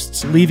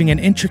bursts, leaving an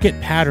intricate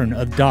pattern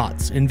of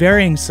dots in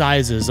varying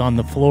sizes on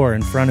the floor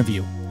in front of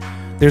you.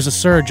 There's a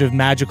surge of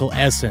magical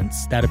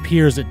essence that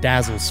appears at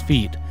Daz'ul's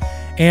feet,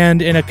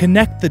 and in a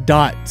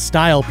connect-the-dot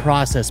style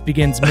process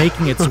begins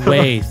making its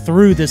way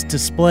through this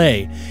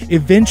display,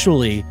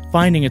 eventually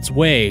finding its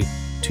way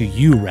to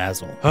you,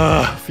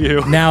 Raz'ul.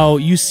 Phew. Now,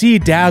 you see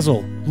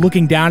Daz'ul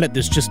looking down at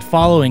this, just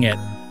following it.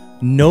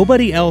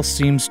 Nobody else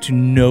seems to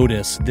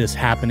notice this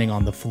happening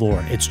on the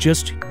floor. It's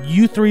just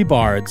you three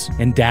bards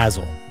and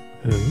Daz'ul.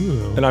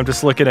 Ooh. And I'm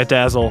just looking at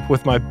Daz'ul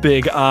with my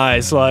big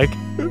eyes like,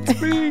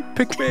 it's me,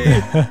 pick me,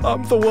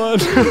 I'm the one.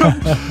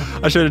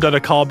 I should have done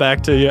a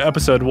callback to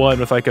episode 1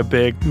 with like a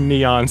big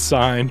neon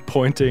sign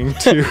pointing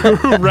to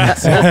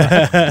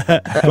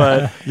Raz'ul.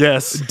 But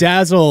yes.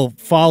 Daz'ul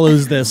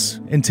follows this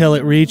until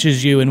it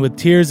reaches you, and with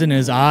tears in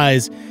his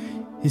eyes,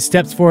 he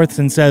steps forth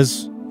and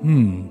says,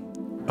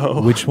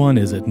 which one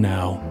is it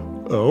now?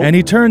 Oh. And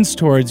he turns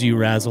towards you,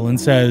 Raz'ul,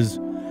 and says,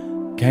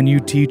 can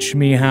you teach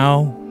me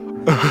how?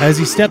 As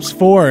he steps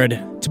forward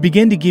to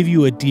begin to give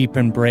you a deep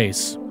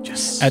embrace.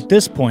 Yes. At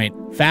this point,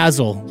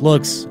 Fazl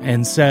looks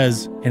and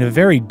says in a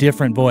very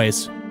different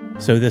voice,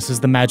 so this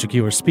is the magic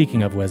you were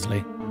speaking of,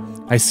 Wesley.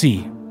 I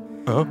see.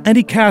 Oh. And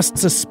he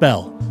casts a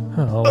spell.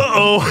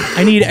 Uh-oh.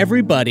 I need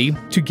everybody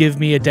to give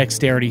me a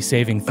dexterity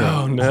saving throw.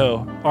 Oh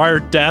no.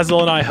 Are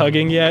Daz'ul and I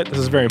hugging yet? This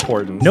is very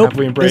important. Nope. Have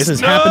we embraced? This is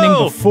happening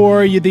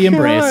before you the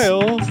embrace.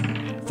 Kyle.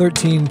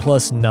 13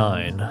 plus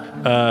 9.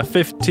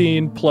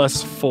 15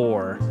 plus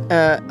 4.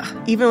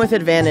 Even with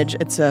advantage,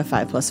 it's a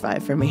 5 plus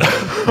 5 for me.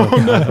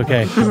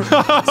 Okay.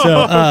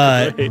 So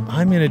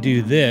I'm going to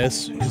do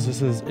this because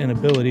this is an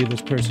ability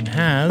this person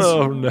has.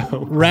 Oh, no.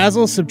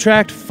 Raz'ul,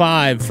 subtract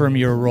 5 from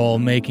your roll,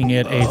 making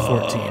it a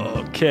 14.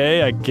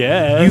 Okay, I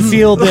guess. You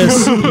feel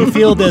this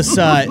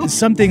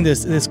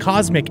this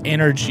cosmic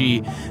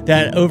energy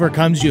that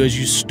overcomes you as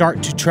you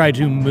start to try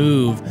to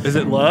move. Is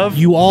it love?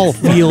 You all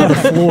feel the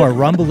floor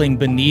rumbling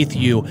beneath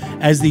you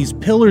as these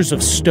pillars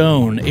of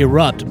stone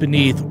erupt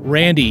beneath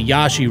Randy,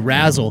 Yashi,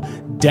 Raz'ul,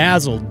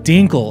 Daz'ul,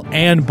 Dinkle,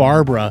 and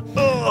Barbara.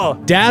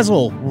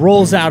 Daz'ul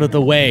rolls out of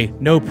the way,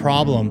 no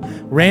problem.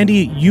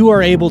 Randy, you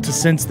are able to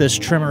sense this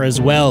tremor as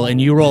well,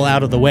 and you roll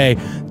out of the way.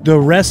 The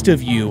rest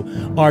of you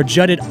are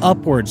jutted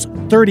upwards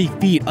 30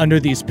 feet under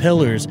these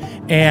pillars,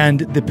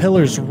 and the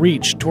pillars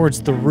reach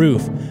towards the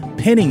roof,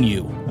 pinning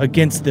you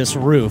against this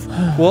roof.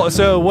 Well,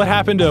 so what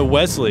happened to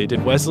Wesley?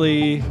 Did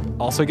Wesley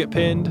also get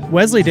pinned?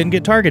 Wesley didn't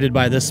get targeted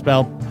by this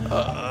spell.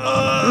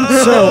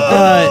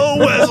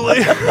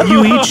 Wesley!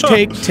 You each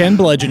take 10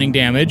 bludgeoning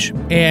damage,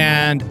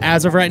 and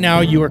as of right now,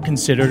 you are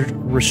considered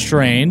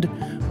restrained,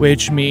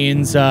 which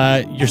means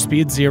your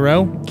speed's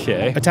 0.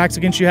 Okay. Attacks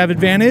against you have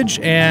advantage,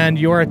 and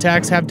your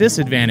attacks have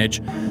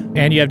disadvantage.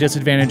 And you have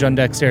disadvantage on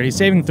dexterity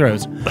saving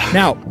throws.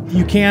 Now,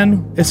 you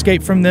can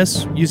escape from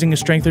this using a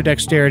strength or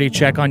dexterity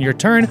check on your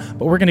turn,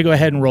 but we're going to go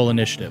ahead and roll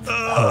initiative.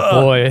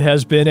 Oh boy, it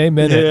has been a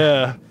minute.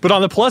 Yeah. But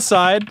on the plus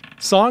side,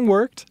 song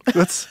worked.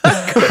 That's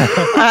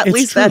At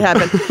least true. that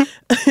happened.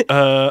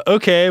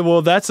 okay,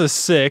 well, that's a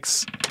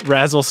 6.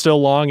 Raz'ul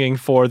still longing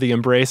for the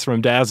embrace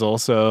from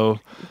Daz'ul, so...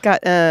 Got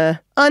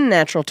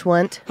unnatural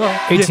 20.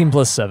 18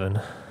 plus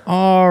 7.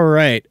 All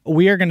right.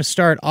 We are going to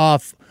start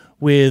off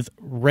with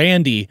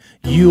Randy.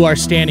 You are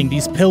standing.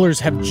 These pillars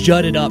have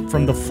jutted up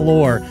from the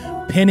floor,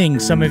 pinning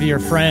some of your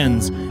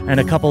friends and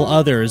a couple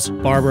others,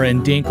 Barbara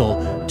and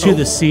Dinkle, to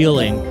the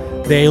ceiling.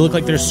 They look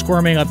like they're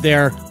squirming up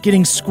there,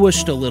 getting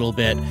squished a little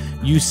bit.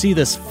 You see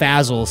this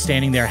Faz'ul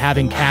standing there,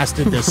 having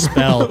casted this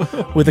spell,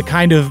 with a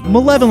kind of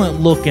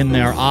malevolent look in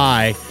their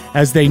eye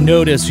as they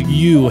notice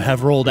you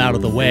have rolled out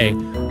of the way.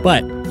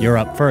 But you're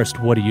up first.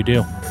 What do you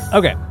do?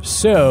 Okay,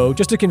 so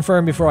just to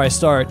confirm before I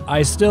start,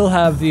 I still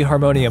have the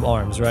harmonium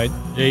arms, right?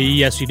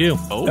 Yes, you do.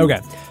 Okay,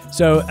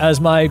 so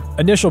as my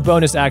initial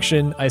bonus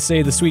action, I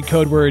say the sweet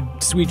code word,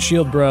 sweet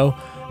shield bro,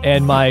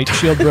 and my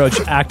shield brooch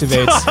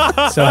activates.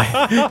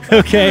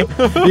 Okay.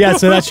 Yeah,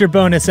 so that's your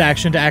bonus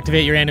action to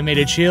activate your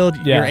animated shield.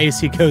 Yeah. Your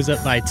AC goes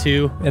up by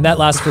 2. And that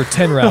lasts for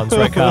 10 rounds,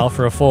 right, Kyle,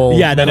 for a full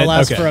Yeah, that'll minute?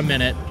 last Okay. for a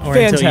minute or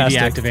Fantastic. until you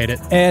deactivate it.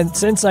 And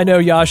since I know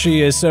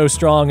Yashi is so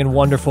strong and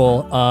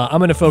wonderful, I'm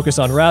going to focus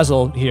on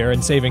Raz'ul here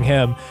and saving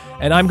him.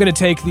 And I'm going to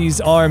take these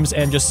arms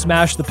and just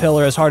smash the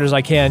pillar as hard as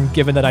I can,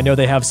 given that I know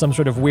they have some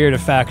sort of weird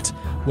effect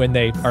when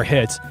they are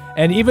hit.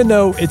 And even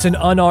though it's an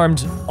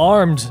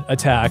armed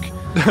attack,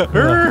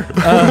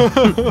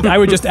 I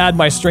would just add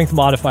my strength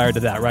modifier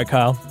to that, right,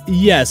 Kyle?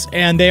 Yes,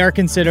 and they are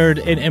considered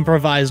an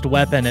improvised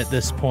weapon at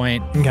this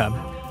point. Okay.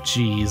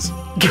 Jeez.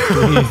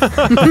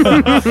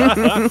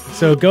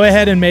 So go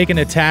ahead and make an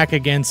attack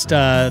against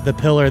the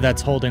pillar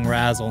that's holding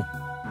Raz'ul.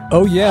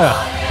 Oh, yeah.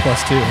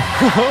 Plus 2.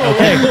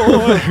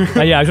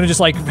 Okay. Yeah, I'm going to just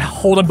like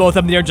hold them both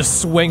up in the air,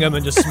 just swing them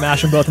and just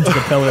smash them both into the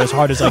pillar as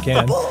hard as I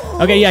can.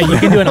 Okay, yeah, you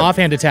can do an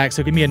offhand attack,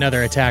 so give me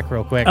another attack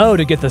real quick. Oh,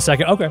 to get the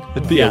second. Okay.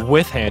 It'd be a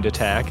with-hand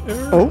attack.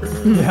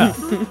 Yeah.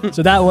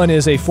 So that one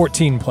is a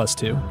 14 plus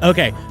 2.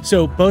 Okay,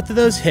 so both of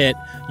those hit.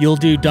 You'll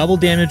do double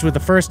damage with the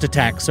first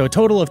attack, so a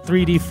total of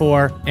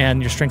 3d4, and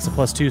your strength's a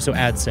plus 2, so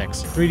add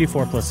 6.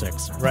 3d4 plus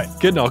 6. Right.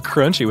 Getting all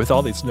crunchy with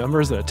all these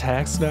numbers and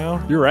attacks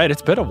now. You're right,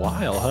 it's been a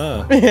while,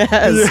 huh?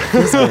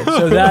 Yes.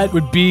 So that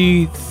would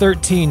be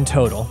 13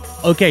 total.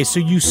 Okay, so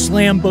you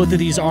slam both of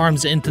these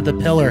arms into the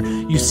pillar.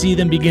 You see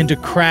them begin to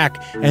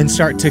crack and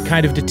start to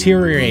kind of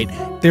deteriorate.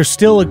 There's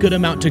still a good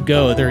amount to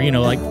go. They're,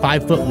 like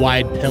 5 foot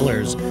wide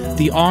pillars.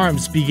 The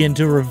arms begin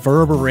to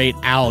reverberate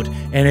out,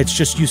 and it's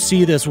just you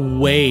see this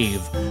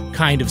wave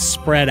kind of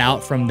spread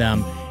out from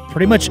them.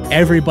 Pretty much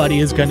everybody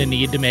is going to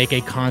need to make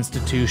a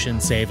Constitution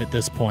save at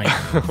this point.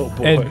 Oh,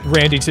 boy. And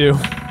Randy, too.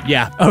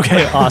 Yeah.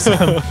 Okay,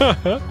 awesome.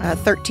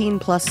 13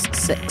 plus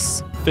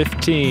 6.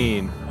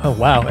 15. Oh,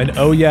 wow. And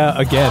oh, yeah,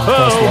 again,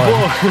 plus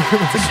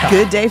 1.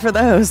 Good day for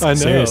those. I know.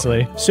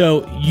 Seriously.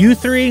 So you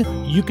three,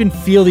 you can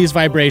feel these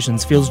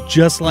vibrations. Feels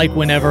just like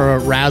whenever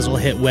Raz'ul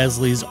hit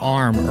Wesley's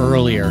arm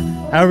earlier.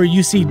 However,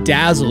 you see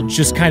Daz'ul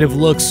just kind of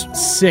looks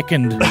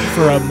sickened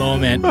for a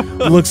moment.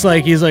 Looks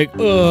like he's like,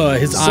 ugh,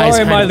 his eyes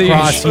Sorry, my kind of liege.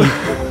 cross.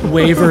 He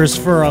wavers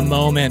for a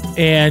moment.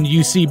 And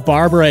you see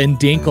Barbara and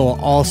Dinkle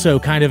also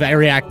kind of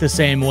react the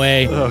same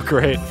way. Oh,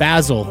 great.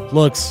 Faz'ul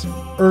looks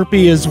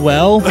irpy as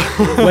well.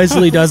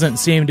 Wesley doesn't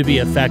seem to be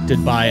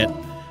affected by it.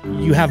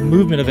 You have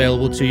movement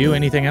available to you.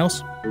 Anything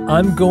else?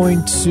 I'm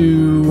going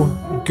to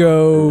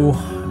go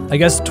I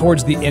guess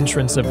towards the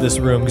entrance of this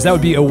room, because that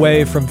would be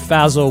away from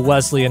Faz'ul,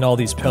 Wesley, and all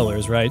these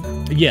pillars, right?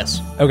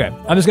 Yes. Okay.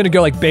 I'm just going to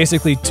go like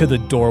basically to the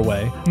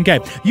doorway. Okay.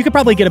 You could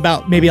probably get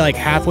about maybe like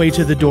halfway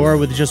to the door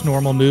with just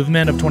normal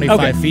movement of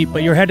 25 feet,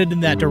 but you're headed in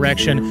that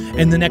direction.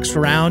 In the next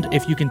round,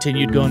 if you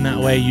continued going that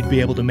way, you'd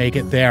be able to make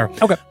it there.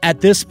 Okay.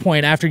 At this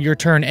point, after your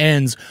turn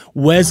ends,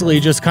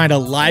 Wesley just kind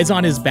of lies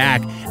on his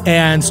back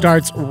and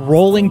starts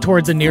rolling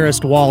towards the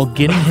nearest wall,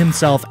 getting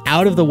himself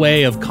out of the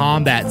way of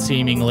combat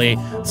seemingly,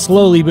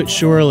 slowly but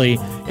surely,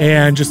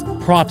 and just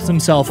props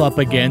himself up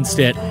against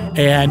it.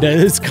 And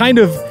it's kind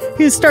of...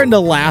 He's starting to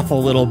laugh a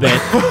little bit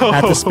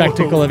at the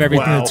spectacle of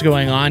everything that's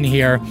going on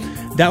here.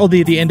 That will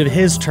be the end of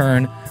his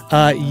turn.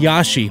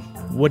 Yashi,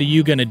 what are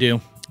you going to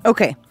do?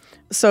 Okay.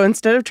 So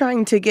instead of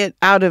trying to get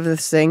out of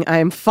this thing,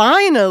 I'm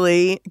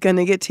finally going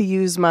to get to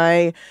use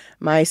my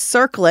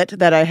circlet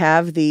that I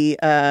have, the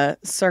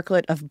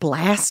circlet of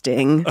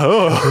blasting.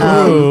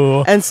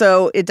 And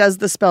so it does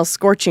the spell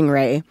Scorching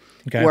Ray,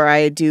 where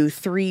I do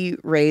 3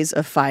 rays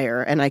of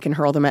fire, and I can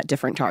hurl them at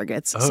different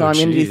targets. So I'm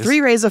going to do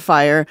 3 rays of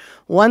fire.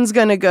 One's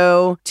going to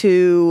go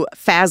to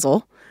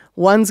Faz'ul.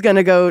 One's going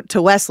to go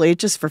to Wesley,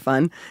 just for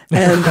fun.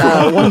 And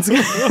one's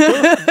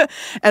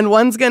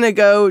going to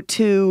go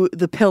to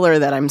the pillar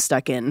that I'm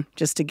stuck in,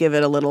 just to give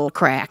it a little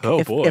crack,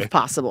 if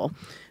possible.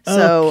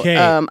 So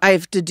I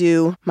have to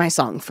do my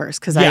song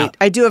first, because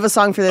I do have a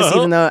song for this,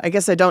 even though I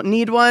guess I don't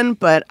need one,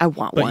 but I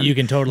want one. But you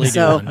can totally do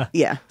one.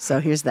 Yeah,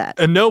 so here's that.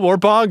 And no more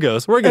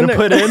bongos. We're going to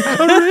put in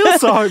a real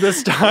song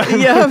this time.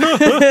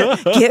 Yeah,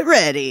 get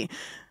ready.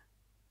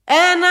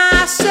 And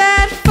I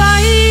set fire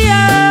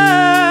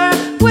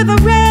with a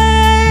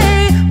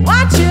ray,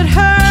 watch it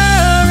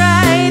hurl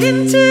right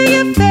into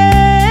your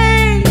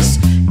face.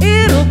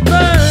 It'll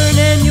burn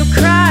and you'll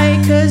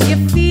cry, 'cause you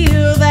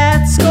feel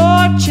that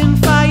scorching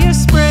fire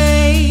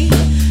spray,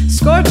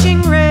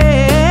 scorching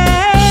ray.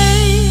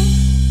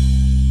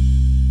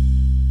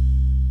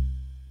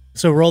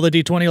 So roll the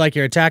d20 like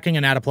you're attacking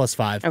and add a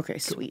 +5. Okay,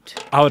 sweet.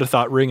 I would have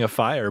thought Ring of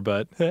Fire,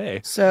 but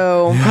hey.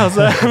 So, how's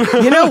that?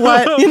 You know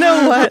what?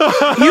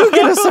 You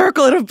get a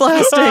circlet of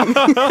blasting.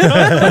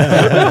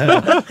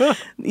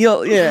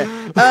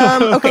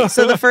 Okay,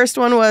 so the first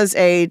one was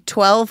a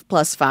 12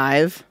 +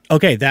 5.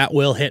 Okay, that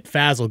will hit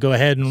Faz'ul. Go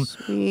ahead and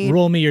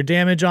roll me your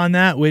damage on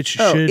that, which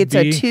should be... it's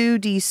a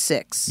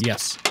 2d6.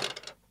 Yes.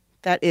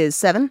 That is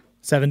 7.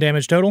 7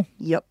 damage total?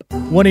 Yep.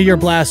 One of your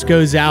blasts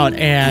goes out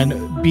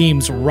and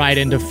beams right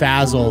into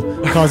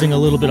Faz'ul, causing a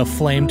little bit of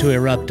flame to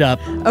erupt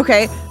up.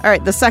 Okay, all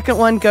right, the second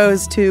one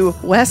goes to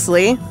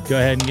Wesley. Go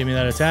ahead and give me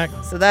that attack.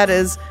 So that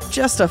is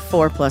just a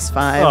 4 +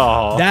 5.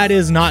 Aww. That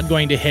is not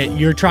going to hit.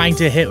 You're trying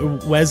to hit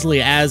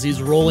Wesley as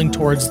he's rolling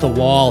towards the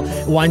wall.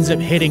 It winds up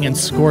hitting and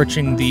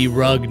scorching the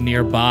rug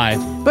nearby.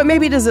 But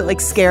maybe does it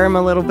like scare him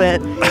a little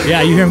bit?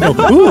 Yeah, you hear him go,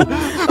 ooh!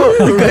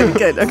 Oh,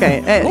 good,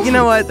 okay. You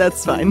know what?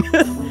 That's fine.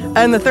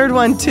 And the third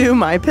one to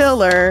my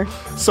pillar.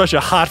 Such a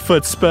hot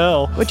foot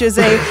spell. Which is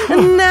a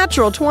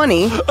natural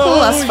 20 +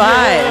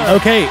 5.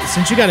 Okay,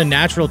 since you got a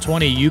natural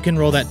 20, you can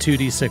roll that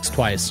 2d6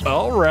 twice.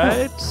 All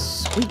right.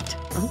 Sweet.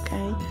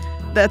 Okay.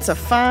 That's a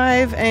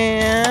 5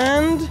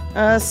 and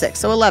a 6,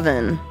 so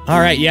 11.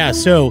 All right, yeah,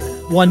 so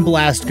one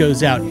blast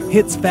goes out,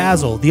 hits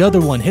Faz'ul. The other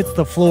one hits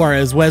the floor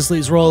as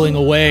Wesley's rolling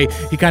away.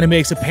 He kind of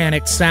makes a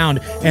panicked sound,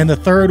 and the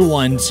third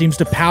one seems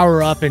to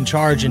power up and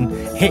charge and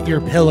hit your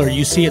pillar.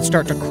 You see it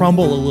start to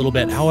crumble a little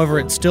bit. However,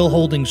 it's still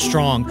holding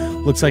strong.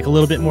 Looks like a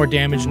little bit more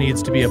damage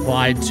needs to be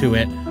applied to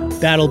it.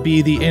 That'll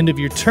be the end of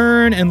your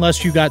turn,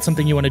 unless you got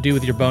something you want to do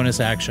with your bonus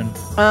action.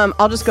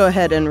 I'll just go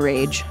ahead and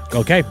rage.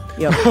 Okay.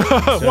 Yep.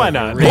 Why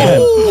not?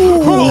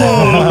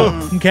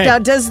 Okay. Now,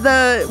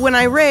 when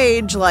I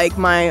rage, like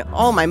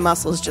all my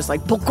muscles just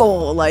like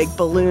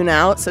balloon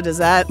out? So does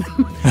that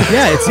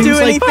it seems do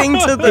anything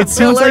to the It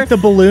seems like the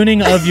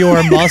ballooning of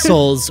your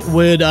muscles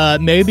would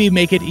maybe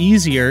make it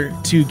easier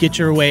to get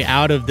your way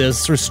out of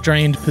this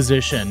restrained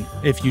position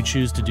if you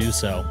choose to do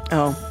so.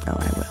 Oh,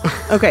 I will.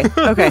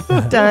 Okay,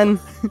 done.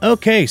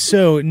 Okay,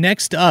 so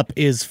next up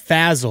is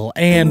Faz'ul,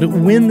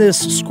 and when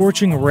this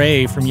scorching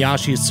ray from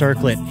Yashi's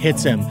circlet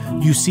hits him,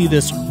 you see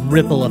this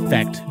ripple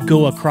effect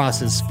go across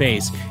his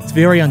face. It's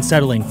very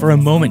unsettling. For a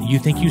moment, you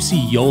think you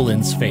see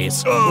Yolin's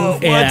face,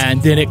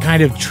 and then it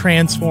kind of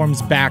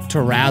transforms back to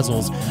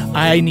Raz'ul's.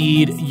 I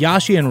need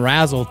Yashi and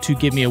Raz'ul to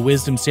give me a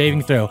wisdom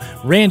saving throw.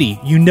 Randy,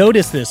 you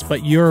notice this,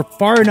 but you're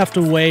far enough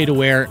away to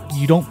where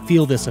you don't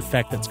feel this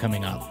effect that's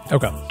coming up.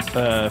 Okay.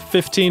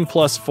 15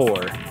 +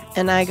 4.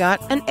 And I got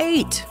an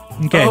 8.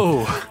 Okay.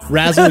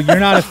 Raz'ul, you're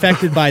not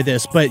affected by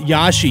this, but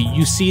Yashi,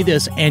 you see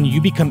this and you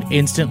become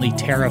instantly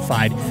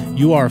terrified.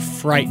 You are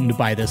frightened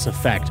by this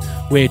effect,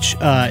 which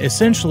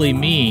essentially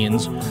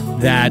means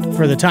that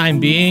for the time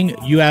being,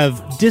 you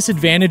have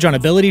disadvantage on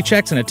ability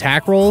checks and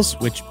attack rolls,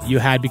 which you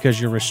had because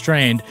you're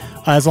restrained,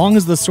 as long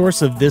as the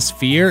source of this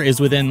fear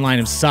is within line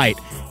of sight.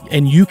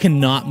 and you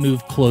cannot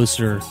move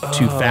closer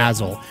to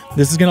Faz'ul.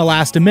 This is going to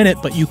last a minute,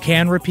 but you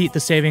can repeat the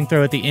saving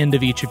throw at the end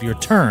of each of your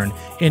turn,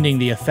 ending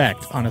the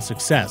effect on a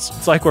success.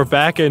 It's like we're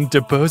back in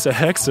Deboza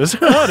Hex's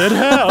haunted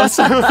house.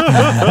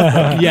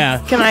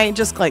 Yeah. Can I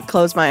just like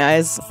close my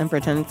eyes and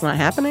pretend it's not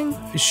happening?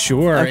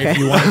 Sure, if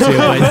you want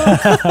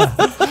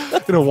to.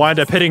 Gonna wind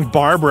up hitting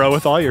Barbara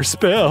with all your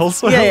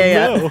spells.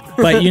 Yeah.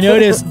 But you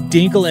notice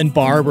Dinkle and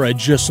Barbara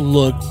just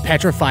look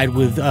petrified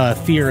with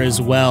fear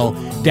as well.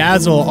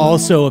 Daz'ul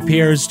also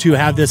appears to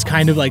have this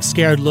kind of like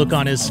scared look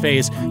on his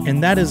face,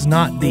 and that is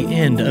not the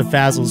end of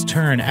Faz'ul's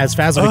turn. As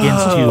Faz'ul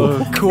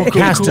begins to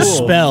cast a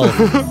spell,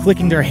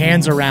 flicking their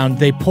hands around,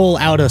 they pull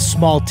out a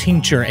small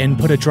tincture and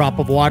put a drop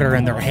of water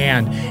in their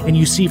hand, and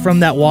you see from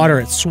that water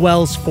it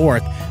swells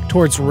forth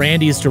towards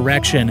Randy's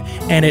direction,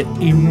 and it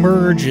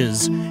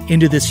emerges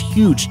into this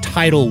huge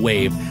tidal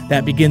wave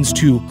that begins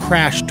to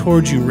crash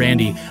towards you,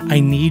 Randy. I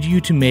need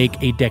you to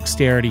make a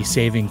dexterity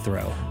saving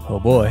throw. Oh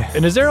boy.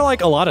 And is there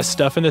like a lot of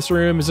stuff in this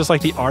room? Is this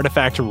like the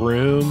artifact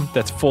room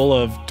that's full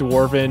of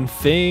dwarven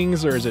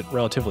things, or is it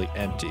relatively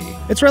empty?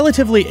 It's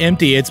relatively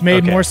empty. It's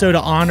made Okay. more so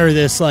to honor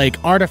this like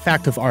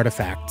artifact of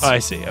artifacts. I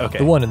see. Okay.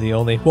 The one and the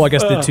only. Well, I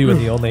guess the two and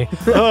the only.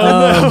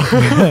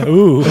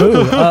 Ooh.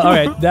 All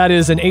right, that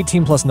is an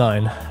 18 plus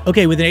 9.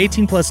 Okay, with an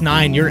 18 plus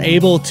 9, you're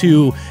able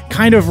to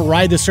kind of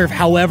ride the surf.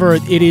 However,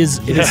 it is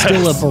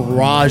still a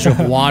barrage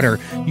of water.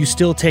 You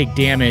still take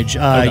damage.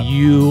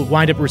 You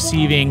wind up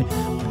receiving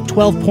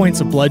 12 points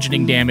of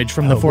bludgeoning damage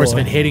from the force of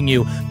it hitting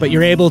you, but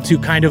you're able to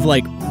kind of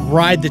like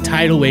ride the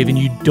tidal wave and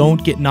you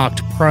don't get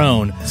knocked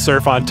prone.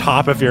 Surf on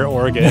top of your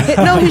organ.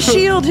 No, his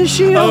shield. Oh, his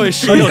shield.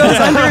 It goes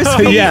under his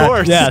feet. Yeah. Of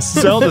course. Yes.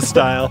 Zelda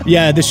style.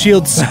 Yeah, the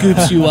shield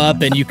scoops you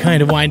up and you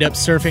kind of wind up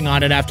surfing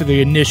on it after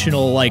the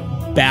initial like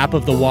bap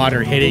of the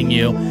water hitting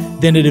you.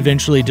 Then it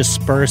eventually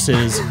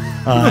disperses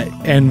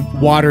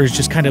and water is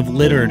just kind of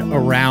littered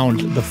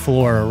around the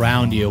floor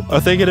around you.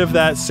 I'm thinking of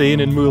that scene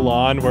in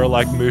Mulan where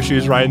like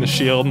Mushu's riding the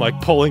shield and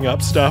like pulling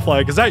up stuff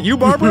like, is that you,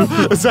 Barbara?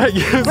 Is that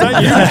you? Is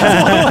that you?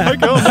 Like,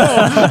 oh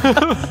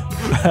no.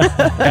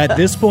 At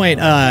this point,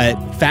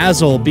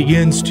 Faz'ul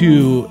begins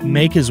to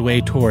make his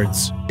way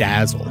towards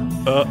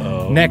Daz'ul.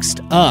 Uh-oh. Next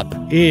up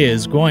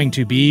is going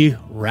to be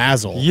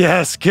Raz'ul.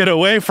 Yes, get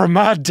away from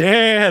my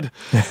dad.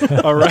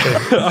 All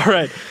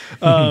right.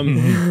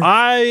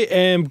 I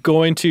am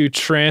going to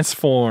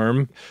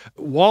transform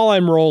while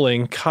I'm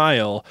rolling.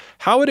 Kyle,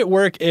 how would it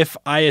work if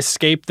I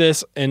escape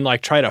this and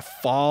like try to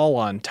fall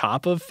on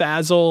top of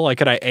Faz'ul? Like,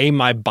 could I aim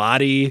my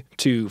body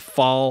to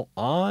fall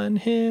on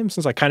him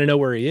since I kind of know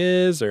where he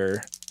is,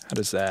 or how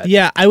does that?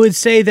 Yeah, I would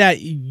say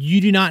that you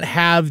do not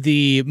have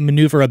the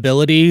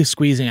maneuverability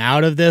squeezing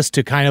out of this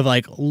to kind of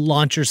like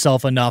launch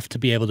yourself enough to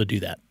be able to do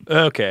that.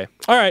 Okay.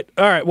 All right.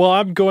 Well,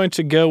 I'm going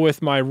to go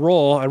with my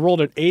roll. I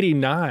rolled an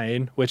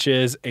 89, which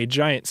is a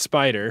giant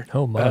spider.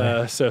 Oh,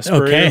 my. So,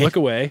 Spurrier, Okay. look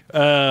away.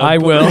 I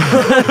will.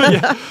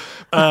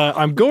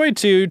 I'm going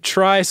to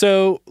try.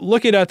 So,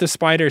 looking at the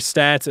spider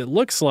stats, it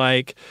looks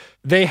like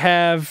they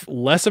have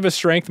less of a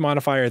strength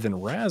modifier than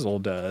Raz'ul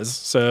does.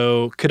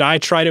 So, could I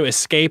try to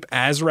escape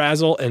as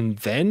Raz'ul and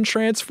then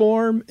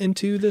transform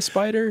into the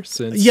spider?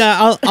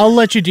 Yeah, I'll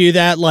let you do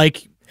that.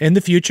 Like in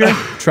the future,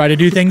 try to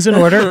do things in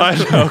order.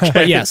 Okay.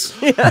 But yes.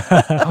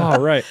 All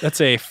right.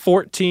 That's a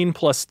 14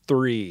 plus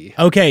 3.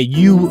 Okay,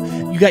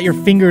 you got your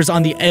fingers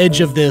on the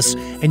edge of this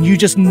and you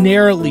just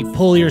narrowly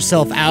pull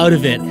yourself out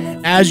of it.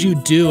 As you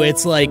do,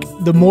 it's like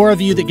the more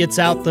of you that gets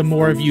out, the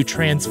more of you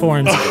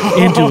transforms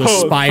into a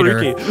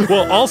spider. Freaky.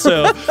 Well,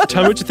 also,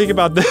 tell me what you think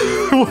about this.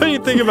 What do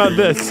you think about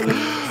this?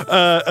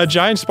 A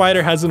giant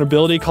spider has an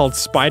ability called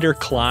Spider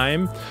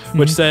Climb,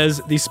 which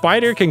says the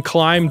spider can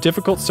climb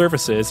difficult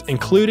surfaces,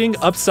 including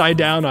upside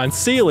down on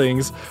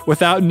ceilings,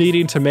 without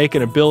needing to make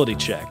an ability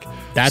check.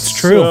 That's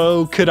true.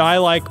 So could I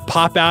like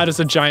pop out as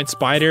a giant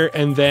spider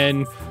and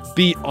then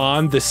be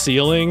on the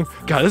ceiling?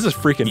 God, this is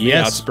freaking me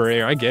out,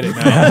 Spurrier. I get it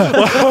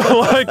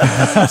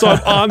now. So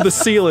I'm on the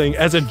ceiling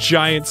as a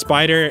giant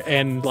spider,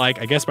 and like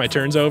I guess my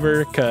turn's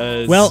over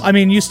because. Well, I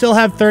mean, you still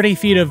have 30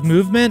 feet of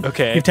movement.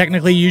 Okay. You've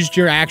technically used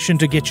your action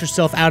to get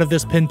yourself out of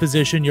this pin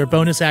position, your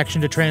bonus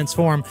action to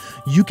transform.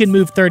 You can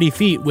move 30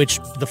 feet, which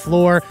the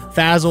floor,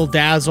 Faz'ul,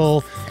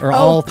 Daz'ul are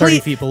all 30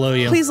 feet below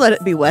you. Please let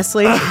it be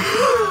Wesley.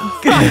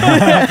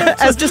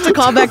 As just a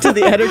callback to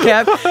the editor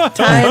cap,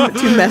 time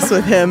to mess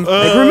with him.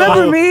 Like,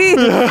 remember me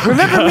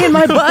and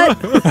my butt.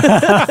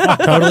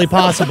 Totally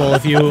possible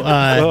if you.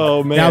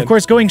 Oh, man. Now, of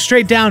course, going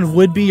straight down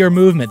would be your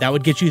movement. That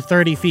would get you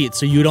 30 feet,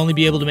 so you'd only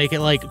be able to make it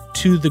like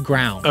to the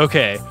ground.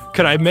 Okay,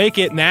 could I make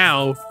it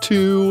now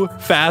to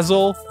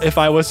Faz'ul if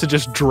I was to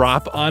just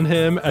drop on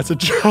him as a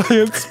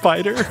giant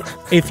spider?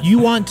 If you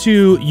want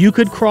to, you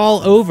could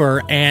crawl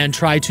over and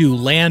try to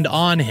land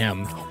on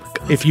him.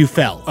 If you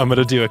fell. I'm going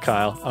to do it,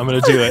 Kyle. I'm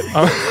going to do it.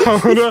 I'm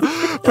going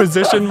to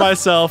position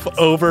myself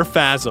over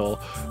Faz'ul,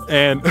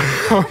 and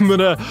I'm going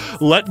to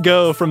let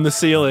go from the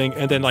ceiling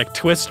and then like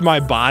twist my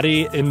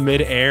body in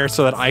midair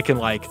so that I can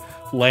like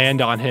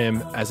land on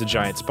him as a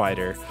giant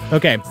spider.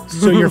 Okay,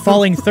 so you're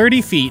falling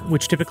 30 feet,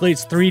 which typically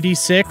it's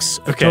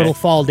 3d6 total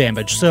fall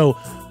damage. So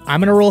I'm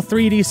going to roll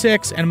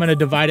 3d6, and I'm going to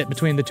divide it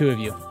between the two of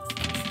you.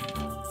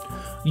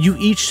 You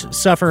each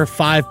suffer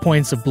 5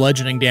 points of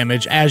bludgeoning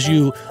damage as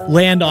you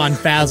land on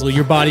Faz'ul,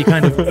 your body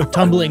kind of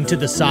tumbling to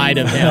the side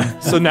of him.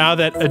 So now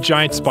that a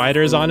giant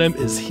spider is on him,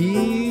 is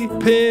he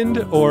pinned?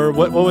 Or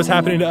what was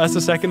happening to us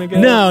a second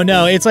ago?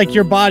 No, it's like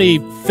your body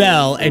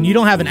fell, and you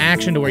don't have an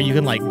action to where you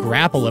can, like,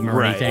 grapple him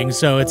or anything.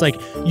 So it's like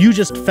you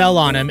just fell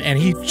on him, and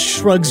he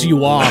shrugs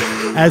you off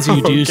as you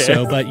do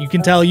so, but you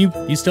can tell you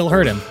still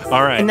hurt him.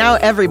 All right. And now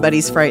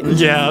everybody's frightened.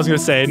 Yeah, I was going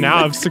to say,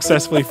 now I've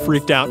successfully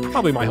freaked out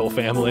probably my whole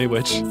family,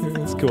 which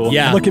is cool.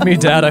 Yeah. Look at me,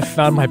 Dad. I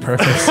found my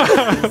purpose.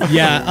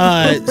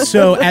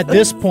 So at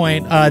this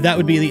point, that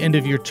would be the end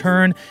of your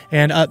turn.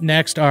 And up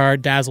next are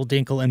Daz'ul,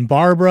 Dinkle, and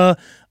Barbara.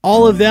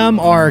 All of them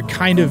are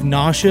kind of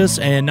nauseous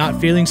and not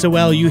feeling so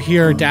well. You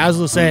hear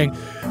Daz'ul saying,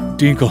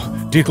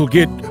 Dinkle,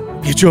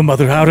 get your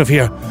mother out of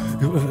here.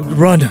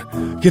 Run,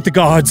 get the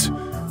guards,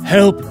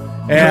 help.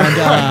 And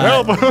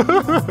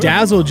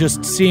Daz'ul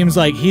just seems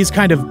like he's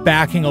kind of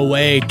backing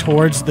away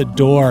towards the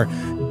door.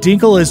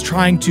 Dinkle is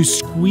trying to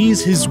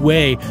squeeze his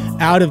way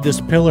out of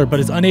this pillar, but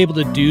is unable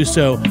to do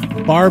so.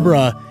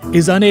 Barbara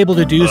is unable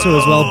to do so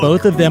as well.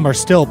 Both of them are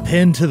still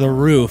pinned to the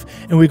roof,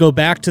 and we go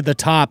back to the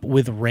top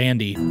with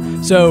Randy.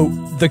 So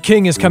the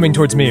king is coming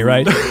towards me,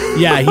 right?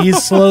 Yeah,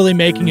 he's slowly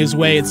making his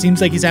way. It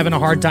seems like he's having a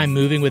hard time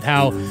moving with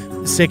how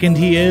sickened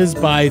he is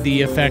by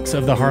the effects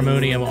of the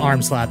harmonium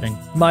arm slapping.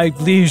 My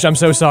liege, I'm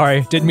so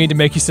sorry. Didn't mean to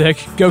make you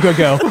sick. Go.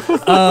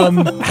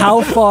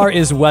 How far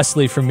is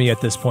Wesley from me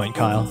at this point,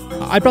 Kyle?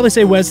 I'd probably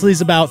say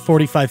Wesley's about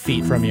 45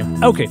 feet from you.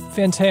 Okay,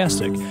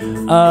 fantastic.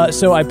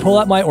 So I pull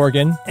out my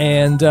organ,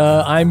 and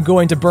I'm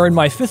going to burn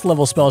my 5th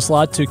level spell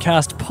slot to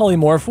cast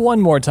Polymorph one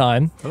more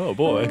time. Oh,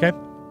 boy. Okay.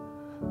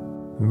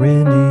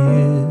 Randy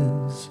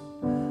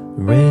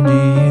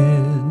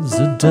is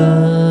a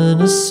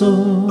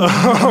dinosaur.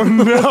 Oh,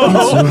 no.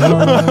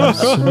 It's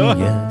so awesome,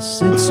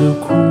 yes, it's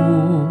so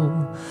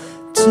cool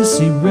to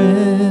see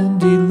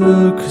Randy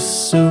look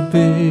so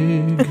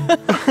big.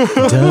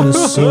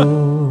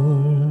 Dinosaur.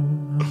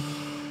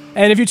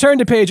 And if you turn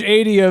to page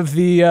 80 of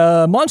the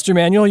monster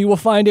manual, you will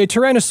find a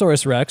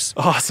Tyrannosaurus Rex.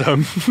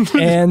 Awesome.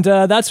 And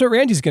that's what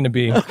Randy's going to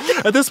be.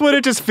 At this point,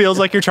 it just feels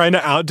like you're trying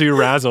to outdo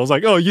Raz'ul. It's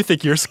like, oh, you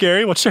think you're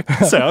scary? Well, check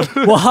this out.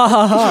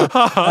 Well,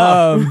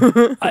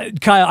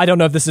 Kyle, I don't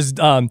know if this is...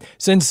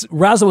 since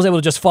Raz'ul was able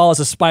to just fall as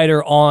a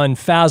spider on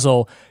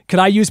Faz'ul, could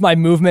I use my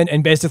movement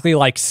and basically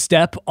like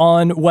step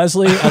on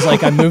Wesley as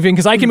like I'm moving?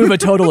 Because I can move a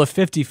total of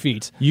 50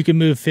 feet. You can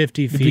move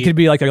 50 feet. It could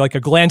be like a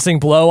glancing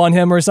blow on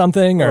him or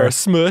something. Or a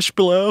smush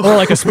blow. Or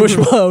like a smush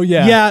blow,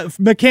 yeah. Yeah,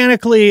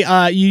 mechanically,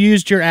 you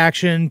used your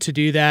action to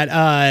do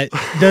that.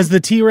 Does the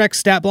T-Rex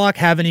stat block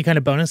have any kind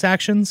of bonus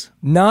actions?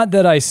 Not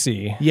that I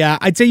see. Yeah,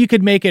 I'd say you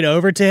could make it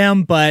over to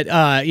him, but,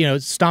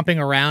 stomping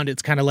around,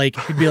 it's kind of like,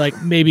 it'd be like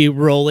maybe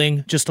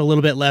rolling just a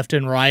little bit left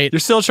and right.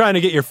 You're still trying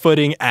to get your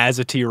footing as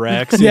a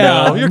T-Rex.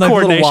 Yeah. You know? Your like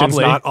coordination's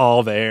not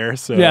all there.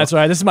 So. Yeah, that's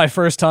right. This is my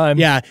first time.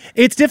 Yeah,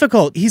 it's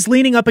difficult. He's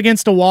leaning up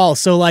against a wall,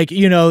 so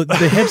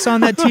the hips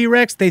on that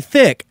T-Rex, they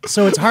thick,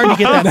 so it's hard to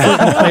get that foot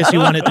in the place you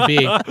want it to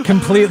be.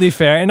 Completely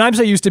fair. And I'm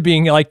so used to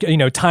being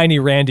tiny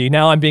Randy.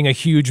 Now I'm being a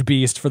huge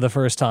beast for the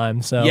first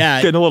time. So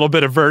yeah, getting a little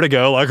bit of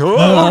vertigo, like,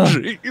 oh,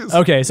 jeez.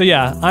 Okay, so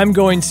yeah, I'm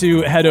going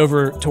to head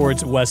over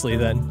towards Wesley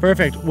then.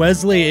 Perfect.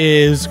 Wesley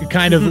is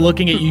kind of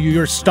looking at you.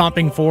 You're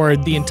stomping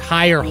forward. The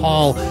entire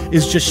hall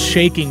is just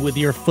shaking with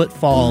your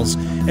footfalls.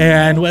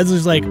 And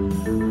Wesley's like,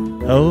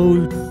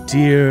 oh,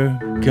 dear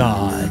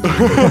God.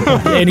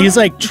 And he's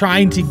like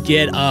trying to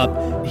get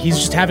up. He's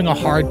just having a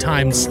hard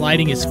time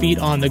sliding his feet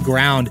on the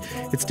ground.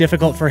 It's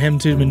difficult for him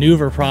to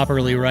maneuver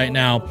properly right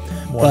now.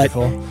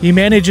 Wonderful. But he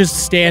manages to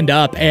stand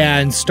up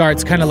and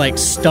starts kind of like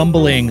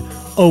stumbling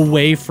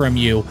away from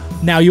you.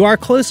 Now, you are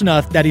close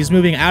enough that he's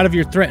moving out of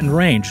your threatened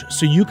range,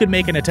 so you could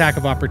make an attack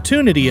of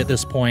opportunity at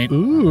this point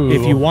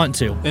if you want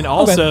to. And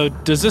also,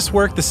 does this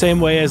work the same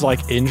way as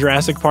like in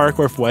Jurassic Park,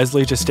 where if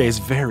Wesley just stays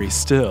very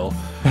still,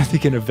 he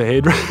can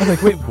evade? I'm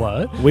like, wait,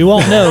 what? We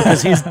won't know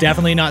because he's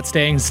definitely not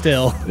staying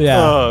still. Yeah.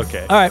 Oh,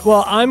 okay. All right,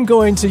 well, I'm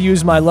going to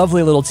use my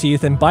lovely little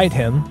teeth and bite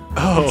him.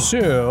 Oh.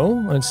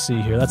 So, let's see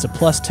here. That's a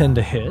 +10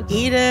 to hit.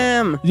 Eat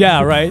him.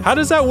 Yeah, right. How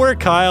does that work,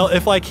 Kyle?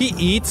 If like he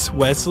eats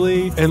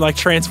Wesley and like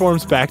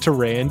transforms back to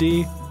Randy,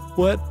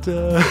 what?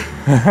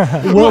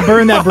 We'll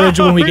burn that bridge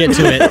when we get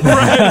to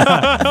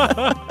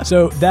it.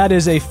 So that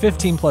is a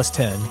 15 plus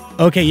 10.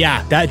 Okay,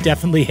 yeah, that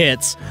definitely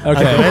hits.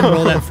 Okay. Go ahead and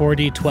roll that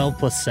 4d, 12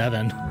 plus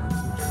 7.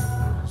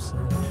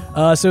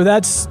 So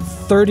that's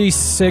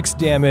 36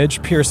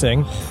 damage,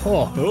 piercing.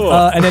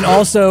 Oh. And then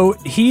also,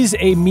 he's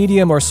a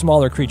medium or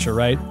smaller creature,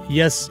 right?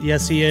 Yes,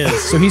 he is.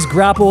 So he's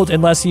grappled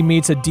unless he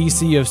meets a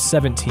DC of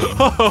 17.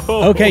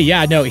 Okay,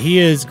 yeah, no, he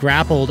is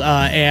grappled,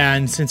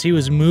 and since he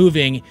was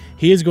moving,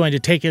 he is going to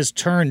take his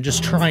turn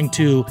just trying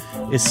to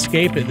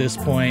escape at this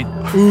point.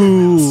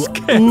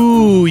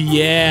 Ooh,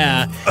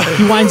 yeah.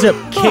 He winds up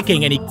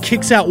kicking, and he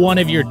kicks out one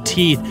of your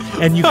teeth,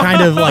 and you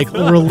kind of like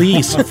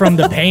release from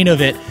the pain of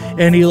it,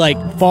 and he like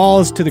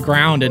falls to the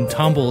ground and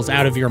tumbles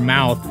out of your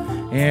mouth.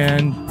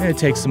 And it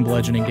takes some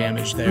bludgeoning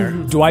damage there.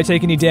 Do I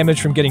take any damage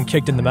from getting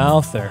kicked in the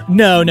mouth? Or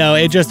No,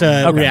 it's just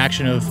a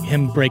reaction of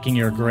him breaking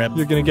your grip.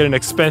 You're going to get an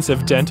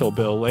expensive dental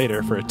bill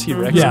later for a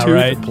T-Rex tooth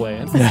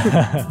implant.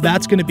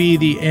 That's going to be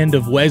the end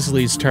of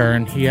Wesley's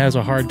turn. He has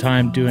a hard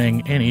time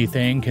doing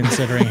anything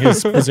considering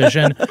his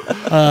position.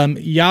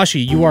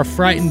 Yashi, you are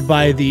frightened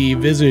by the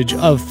visage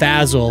of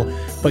Faz'ul,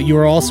 but you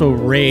are also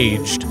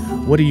raged.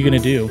 What are you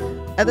going to do?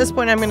 At this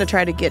point, I'm going to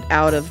try to get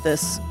out of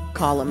this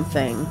column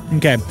thing.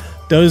 Okay.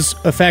 Those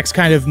effects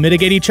kind of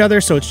mitigate each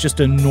other, so it's just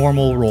a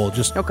normal roll,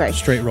 just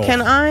straight roll.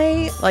 Can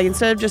I,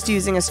 instead of just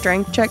using a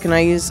strength check, can I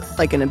use,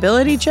 an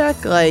ability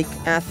check, like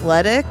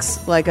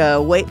athletics, like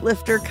a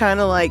weightlifter kind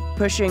of,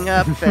 pushing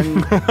up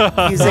and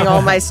using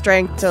all my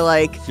strength to,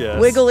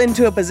 wiggle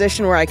into a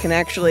position where I can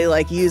actually,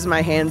 use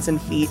my hands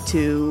and feet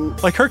to...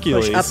 Like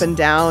Hercules. Push up and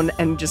down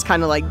and just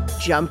kind of,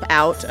 jump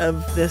out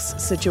of this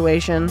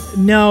situation?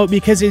 No,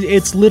 because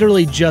it's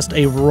literally just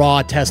a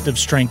raw test of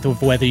strength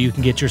of whether you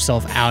can get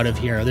yourself out of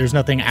here. There's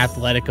nothing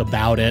athletic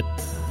about it.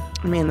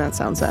 I mean, that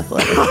sounds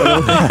athletic.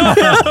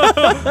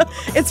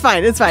 It's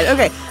fine.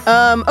 Okay.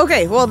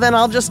 Okay. Well, then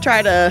I'll just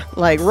try to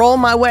roll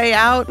my way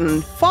out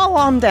and fall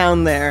on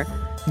down there.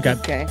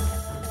 Okay.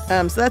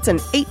 So that's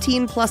an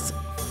 18 plus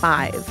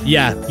 5.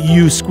 Yeah.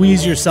 You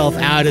squeeze yourself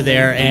out of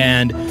there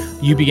and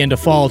you begin to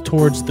fall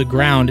towards the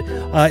ground.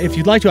 If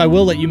you'd like to, I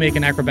will let you make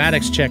an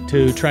acrobatics check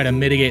to try to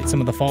mitigate some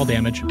of the fall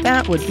damage.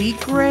 That would be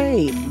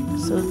great.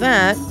 So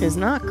that is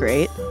not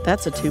great.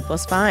 That's a 2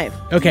 plus 5.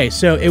 Okay,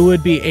 so it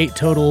would be 8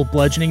 total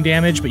bludgeoning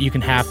damage, but you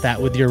can half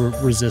that with your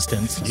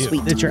resistance.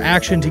 Sweet. It's your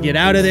action to get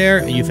out of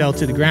there. You fell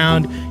to the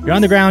ground. You're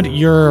on the ground.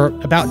 You're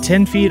about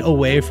 10 feet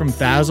away from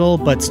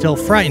Faz'ul, but still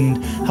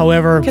frightened.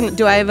 However...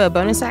 Do I have a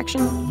bonus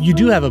action? You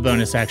do have a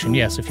bonus action,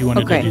 yes, if you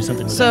wanted to do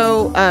something with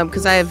so,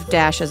 because I have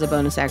dash as a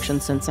bonus action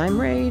since I'm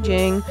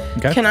raging.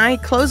 Okay. Can I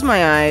close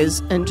my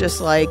eyes and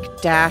just,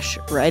 dash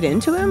right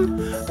into him?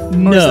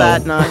 No. Or is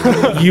that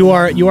not... You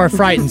are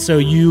frightened, so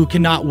you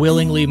cannot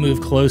willingly move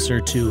closer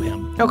to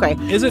him. Okay.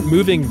 Isn't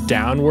moving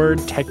downward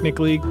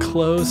technically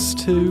close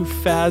to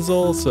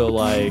Faz'ul? So,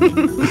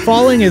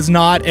 falling is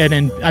not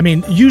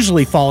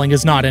usually falling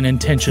is not an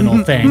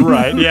intentional thing.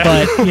 Right, yeah.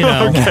 But,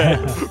 Okay,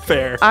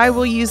 fair. I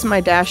will use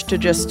my dash to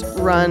just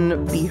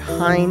run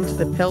behind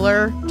the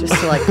pillar just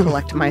to,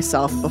 collect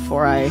myself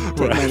before I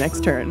take my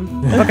next turn.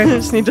 Okay. I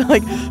just need to,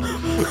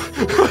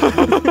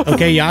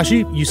 Okay,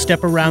 Yashi, you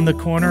step around the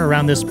corner,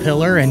 around this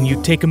pillar, and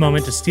you take a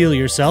moment to steel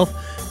yourself.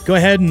 Go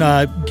ahead and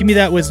give me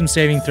that wisdom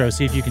saving throw.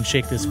 See if you can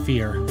shake this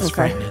fear. It's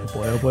frightening.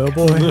 boy, oh boy, oh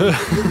boy.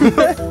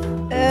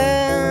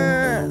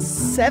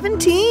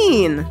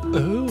 17.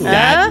 Ooh.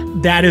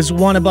 That is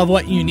one above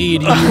what you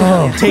need.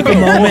 You take a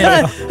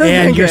moment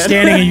and you're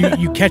standing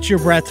and you catch your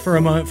breath for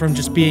a moment from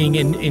just being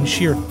in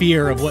sheer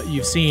fear of what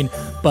you've seen,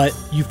 but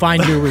you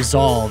find your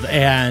resolve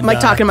and... I'm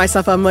talking to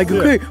myself. I'm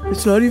okay,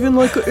 it's not even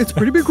it's a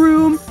pretty big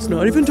room. It's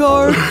not even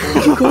dark.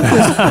 He's not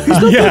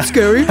that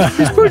scary.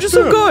 He's probably just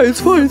some guy. It's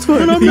fine.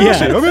 And I'm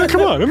Yashi.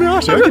 Come on. I'm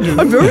Yashi.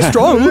 I'm very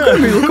strong. Look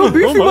at me. Look how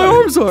beefy my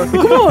arms are.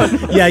 Come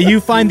on. Yeah, you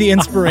find the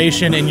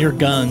inspiration in your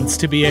guns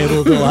to be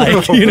able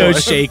to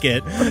shake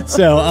it.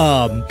 So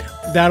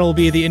that'll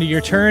be the end of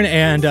your turn,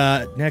 and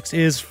next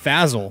is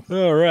Faz'ul.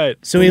 All right.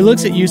 So he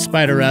looks at you,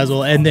 Spider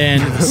Raz'ul, and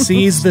then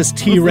sees this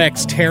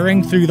T-Rex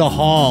tearing through the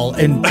hall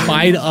and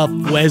bite up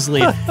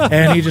Wesley,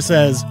 and he just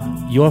says,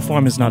 "Your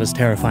form is not as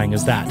terrifying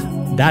as that.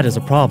 That is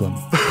a problem."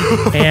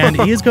 And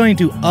he is going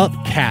to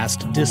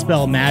upcast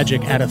Dispel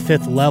Magic at a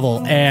 5th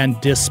level and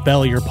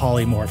dispel your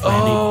polymorph,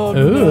 Randy. Oh,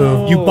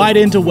 no. You bite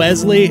into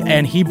Wesley,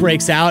 and he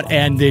breaks out,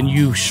 and then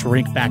you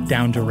shrink back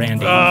down to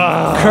Randy.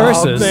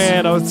 Curses. Oh,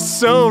 man, I was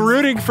so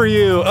rooting for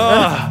you.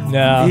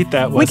 No. Eat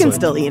that, Wesley. We can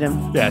still eat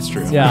him. Yeah, it's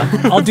true. Yeah,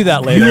 I'll do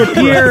that later. You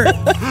appear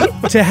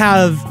to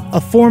have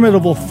a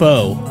formidable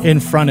foe in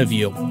front of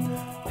you.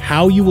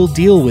 How you will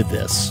deal with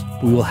this,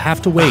 we will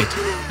have to wait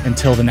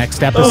until the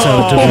next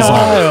episode to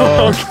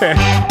resolve.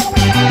 Okay.